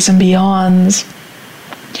 boys, and beyonds.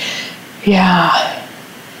 Yeah.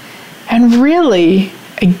 And really,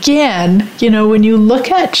 again, when you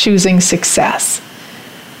look at choosing success,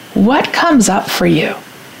 what comes up for you?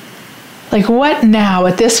 Like, what now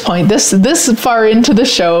at this point, this far into the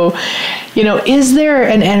show, is there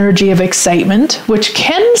an energy of excitement, which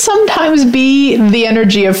can sometimes be the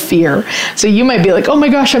energy of fear? So you might be like, oh my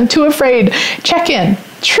gosh, I'm too afraid. Check in.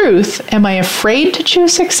 Truth, am I afraid to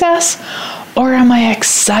choose success? Or am I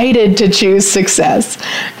excited to choose success?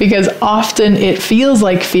 Because often it feels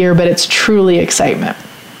like fear, but it's truly excitement.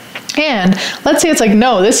 And let's say it's like,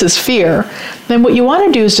 no, this is fear. Then what you want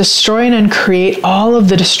to do is destroy and uncreate all of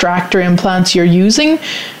the distractor implants you're using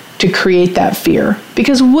to create that fear.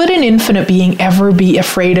 Because would an infinite being ever be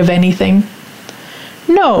afraid of anything?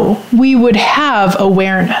 No, we would have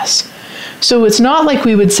awareness. So it's not like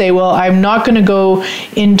we would say, well, I'm not going to go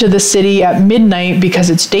into the city at midnight because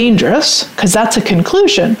it's dangerous, because that's a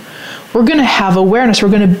conclusion. We're going to have awareness. We're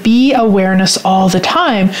going to be awareness all the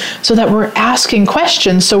time so that we're asking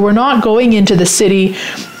questions. So we're not going into the city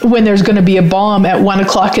when there's going to be a bomb at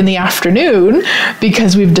 1:00 in the afternoon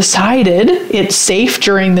because we've decided it's safe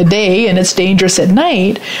during the day and it's dangerous at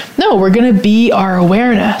night. No, we're going to be our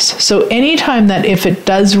awareness. So anytime that if it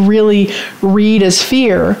does really read as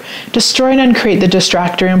fear, destroy and uncreate the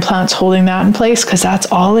distractor implants holding that in place, because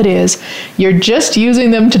that's all it is. You're just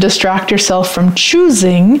using them to distract yourself from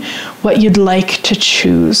choosing what you'd like to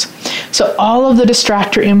choose. So all of the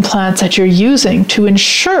distractor implants that you're using to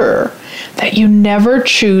ensure that you never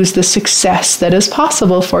choose the success that is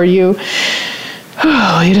possible for you.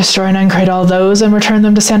 You destroy and uncreate all those and return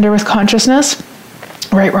them to sender with consciousness.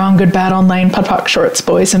 Right, wrong, good, bad, all 9, POD, POC, shorts,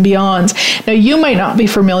 boys, and beyonds. Now, you might not be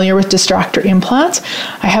familiar with distractor implants.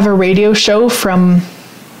 I have a radio show from,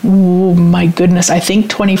 oh my goodness, I think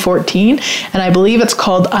 2014, and I believe it's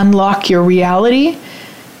called Unlock Your Reality.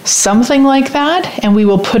 Something like that, and we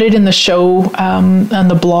will put it in the show on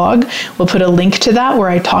the blog. We'll put a link to that where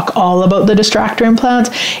I talk all about the distractor implants.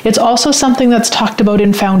 It's also something that's talked about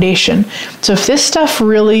in foundation. So if this stuff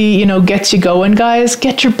really, gets you going, guys,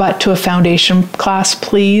 get your butt to a foundation class,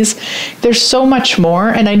 please. There's so much more,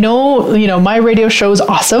 and I know, my radio show is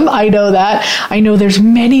awesome. I know that. I know there's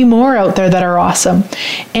many more out there that are awesome.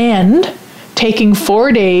 And taking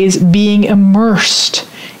 4 days being immersed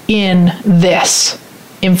in this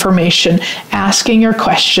information, asking your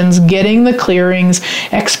questions, getting the clearings,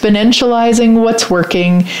 exponentializing what's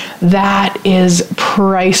working, that is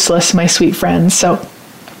priceless, my sweet friends. So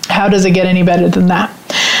how does it get any better than that?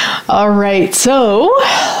 All right, so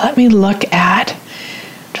let me look at,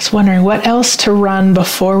 just wondering what else to run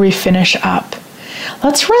before we finish up.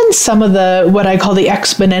 Let's run some of what I call the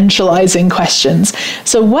exponentializing questions.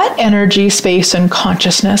 So what energy, space, and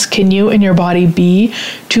consciousness can you and your body be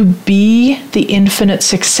to be the infinite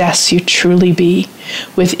success you truly be,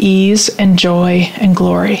 with ease and joy and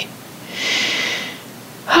glory?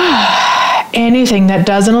 Anything that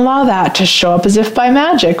doesn't allow that to show up as if by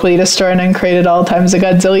magic, will you destroy and uncreate it all times a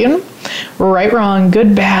godzillion? Right, wrong,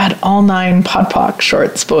 good, bad, all 9, POD, POC,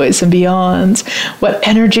 shorts, boys, and beyonds. What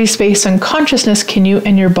energy, space, and consciousness can you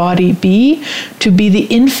and your body be to be the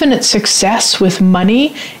infinite success with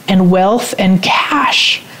money and wealth and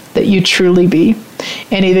cash that you truly be?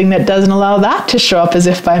 Anything that doesn't allow that to show up as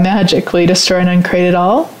if by magic, will you destroy and uncreate it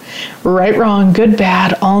all? Right, wrong, good,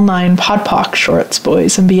 bad, all 9, POD, POC, shorts,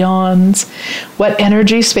 boys, and beyonds. What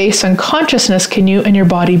energy, space, and consciousness can you and your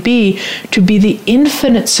body be to be the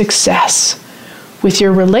infinite success with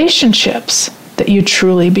your relationships that you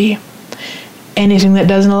truly be? Anything that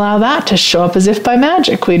doesn't allow that to show up as if by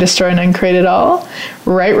magic, will you destroy and uncreate it all?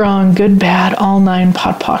 Right, wrong, good, bad, all 9,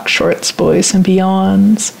 POD, POC, shorts, boys, and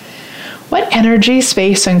beyonds. What energy,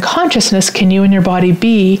 space, and consciousness can you and your body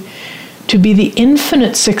be to be the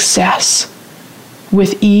infinite success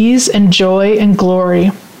with ease and joy and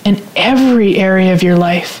glory in every area of your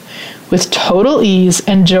life, with total ease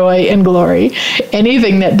and joy and glory?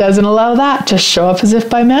 Anything that doesn't allow that to show up as if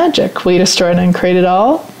by magic, will you destroy and uncreate it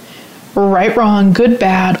all? Right, wrong, good,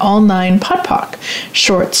 bad, all 9, POD, POC,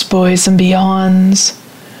 shorts, boys, and beyonds.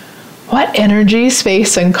 What energy,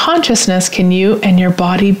 space, and consciousness can you and your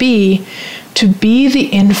body be to be the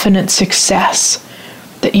infinite success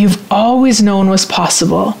that you've always known was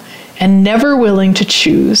possible and never willing to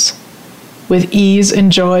choose, with ease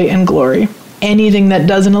and joy and glory? Anything that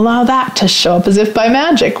doesn't allow that to show up as if by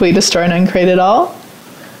magic, we destroy and uncreate it all?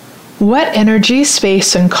 What energy,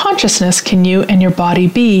 space, and consciousness can you and your body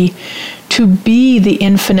be to be the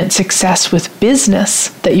infinite success with business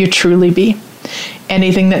that you truly be?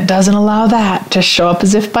 Anything that doesn't allow that to show up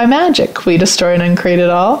as if by magic, we destroy and uncreate it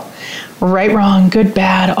all? Right, wrong, good,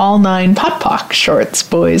 bad, all 9, POC, shorts,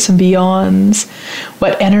 boys, and beyonds.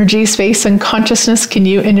 What energy, space, and consciousness can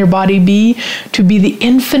you and your body be to be the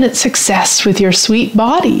infinite success with your sweet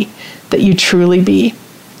body that you truly be?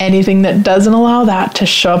 Anything that doesn't allow that to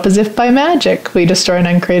show up as if by magic, we destroy and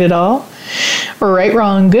uncreate it all. Right,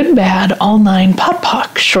 wrong, good, bad, all 9,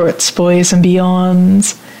 POC, shorts, boys, and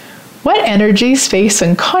beyonds. What energy, space,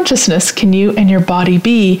 and consciousness can you and your body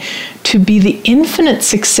be to be the infinite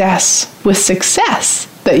success with success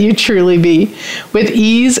that you truly be, with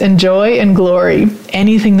ease and joy and glory?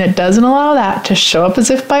 Anything that doesn't allow that to show up as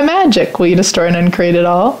if by magic, will you destroy and uncreate it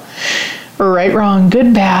all? Right, wrong,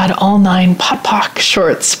 good, bad, all 9, POC,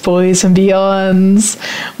 shorts, boys, and beyonds.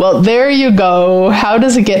 Well, there you go. How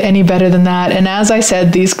does it get any better than that? And as I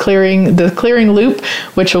said, the clearing loop,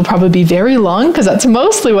 which will probably be very long because that's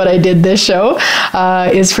mostly what I did this show,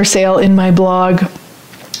 is for sale in my blog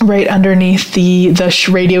right underneath the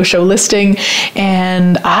radio show listing.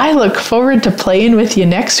 And I look forward to playing with you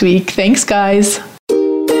next week. Thanks, guys.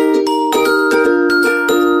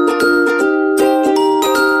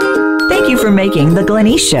 Thank you for making The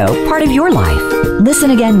Glenyce Show part of your life.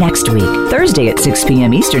 Listen again next week, Thursday at 6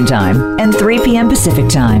 p.m. Eastern Time and 3 p.m. Pacific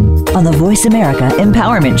Time on the Voice America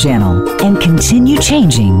Empowerment Channel, and continue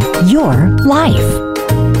changing your life.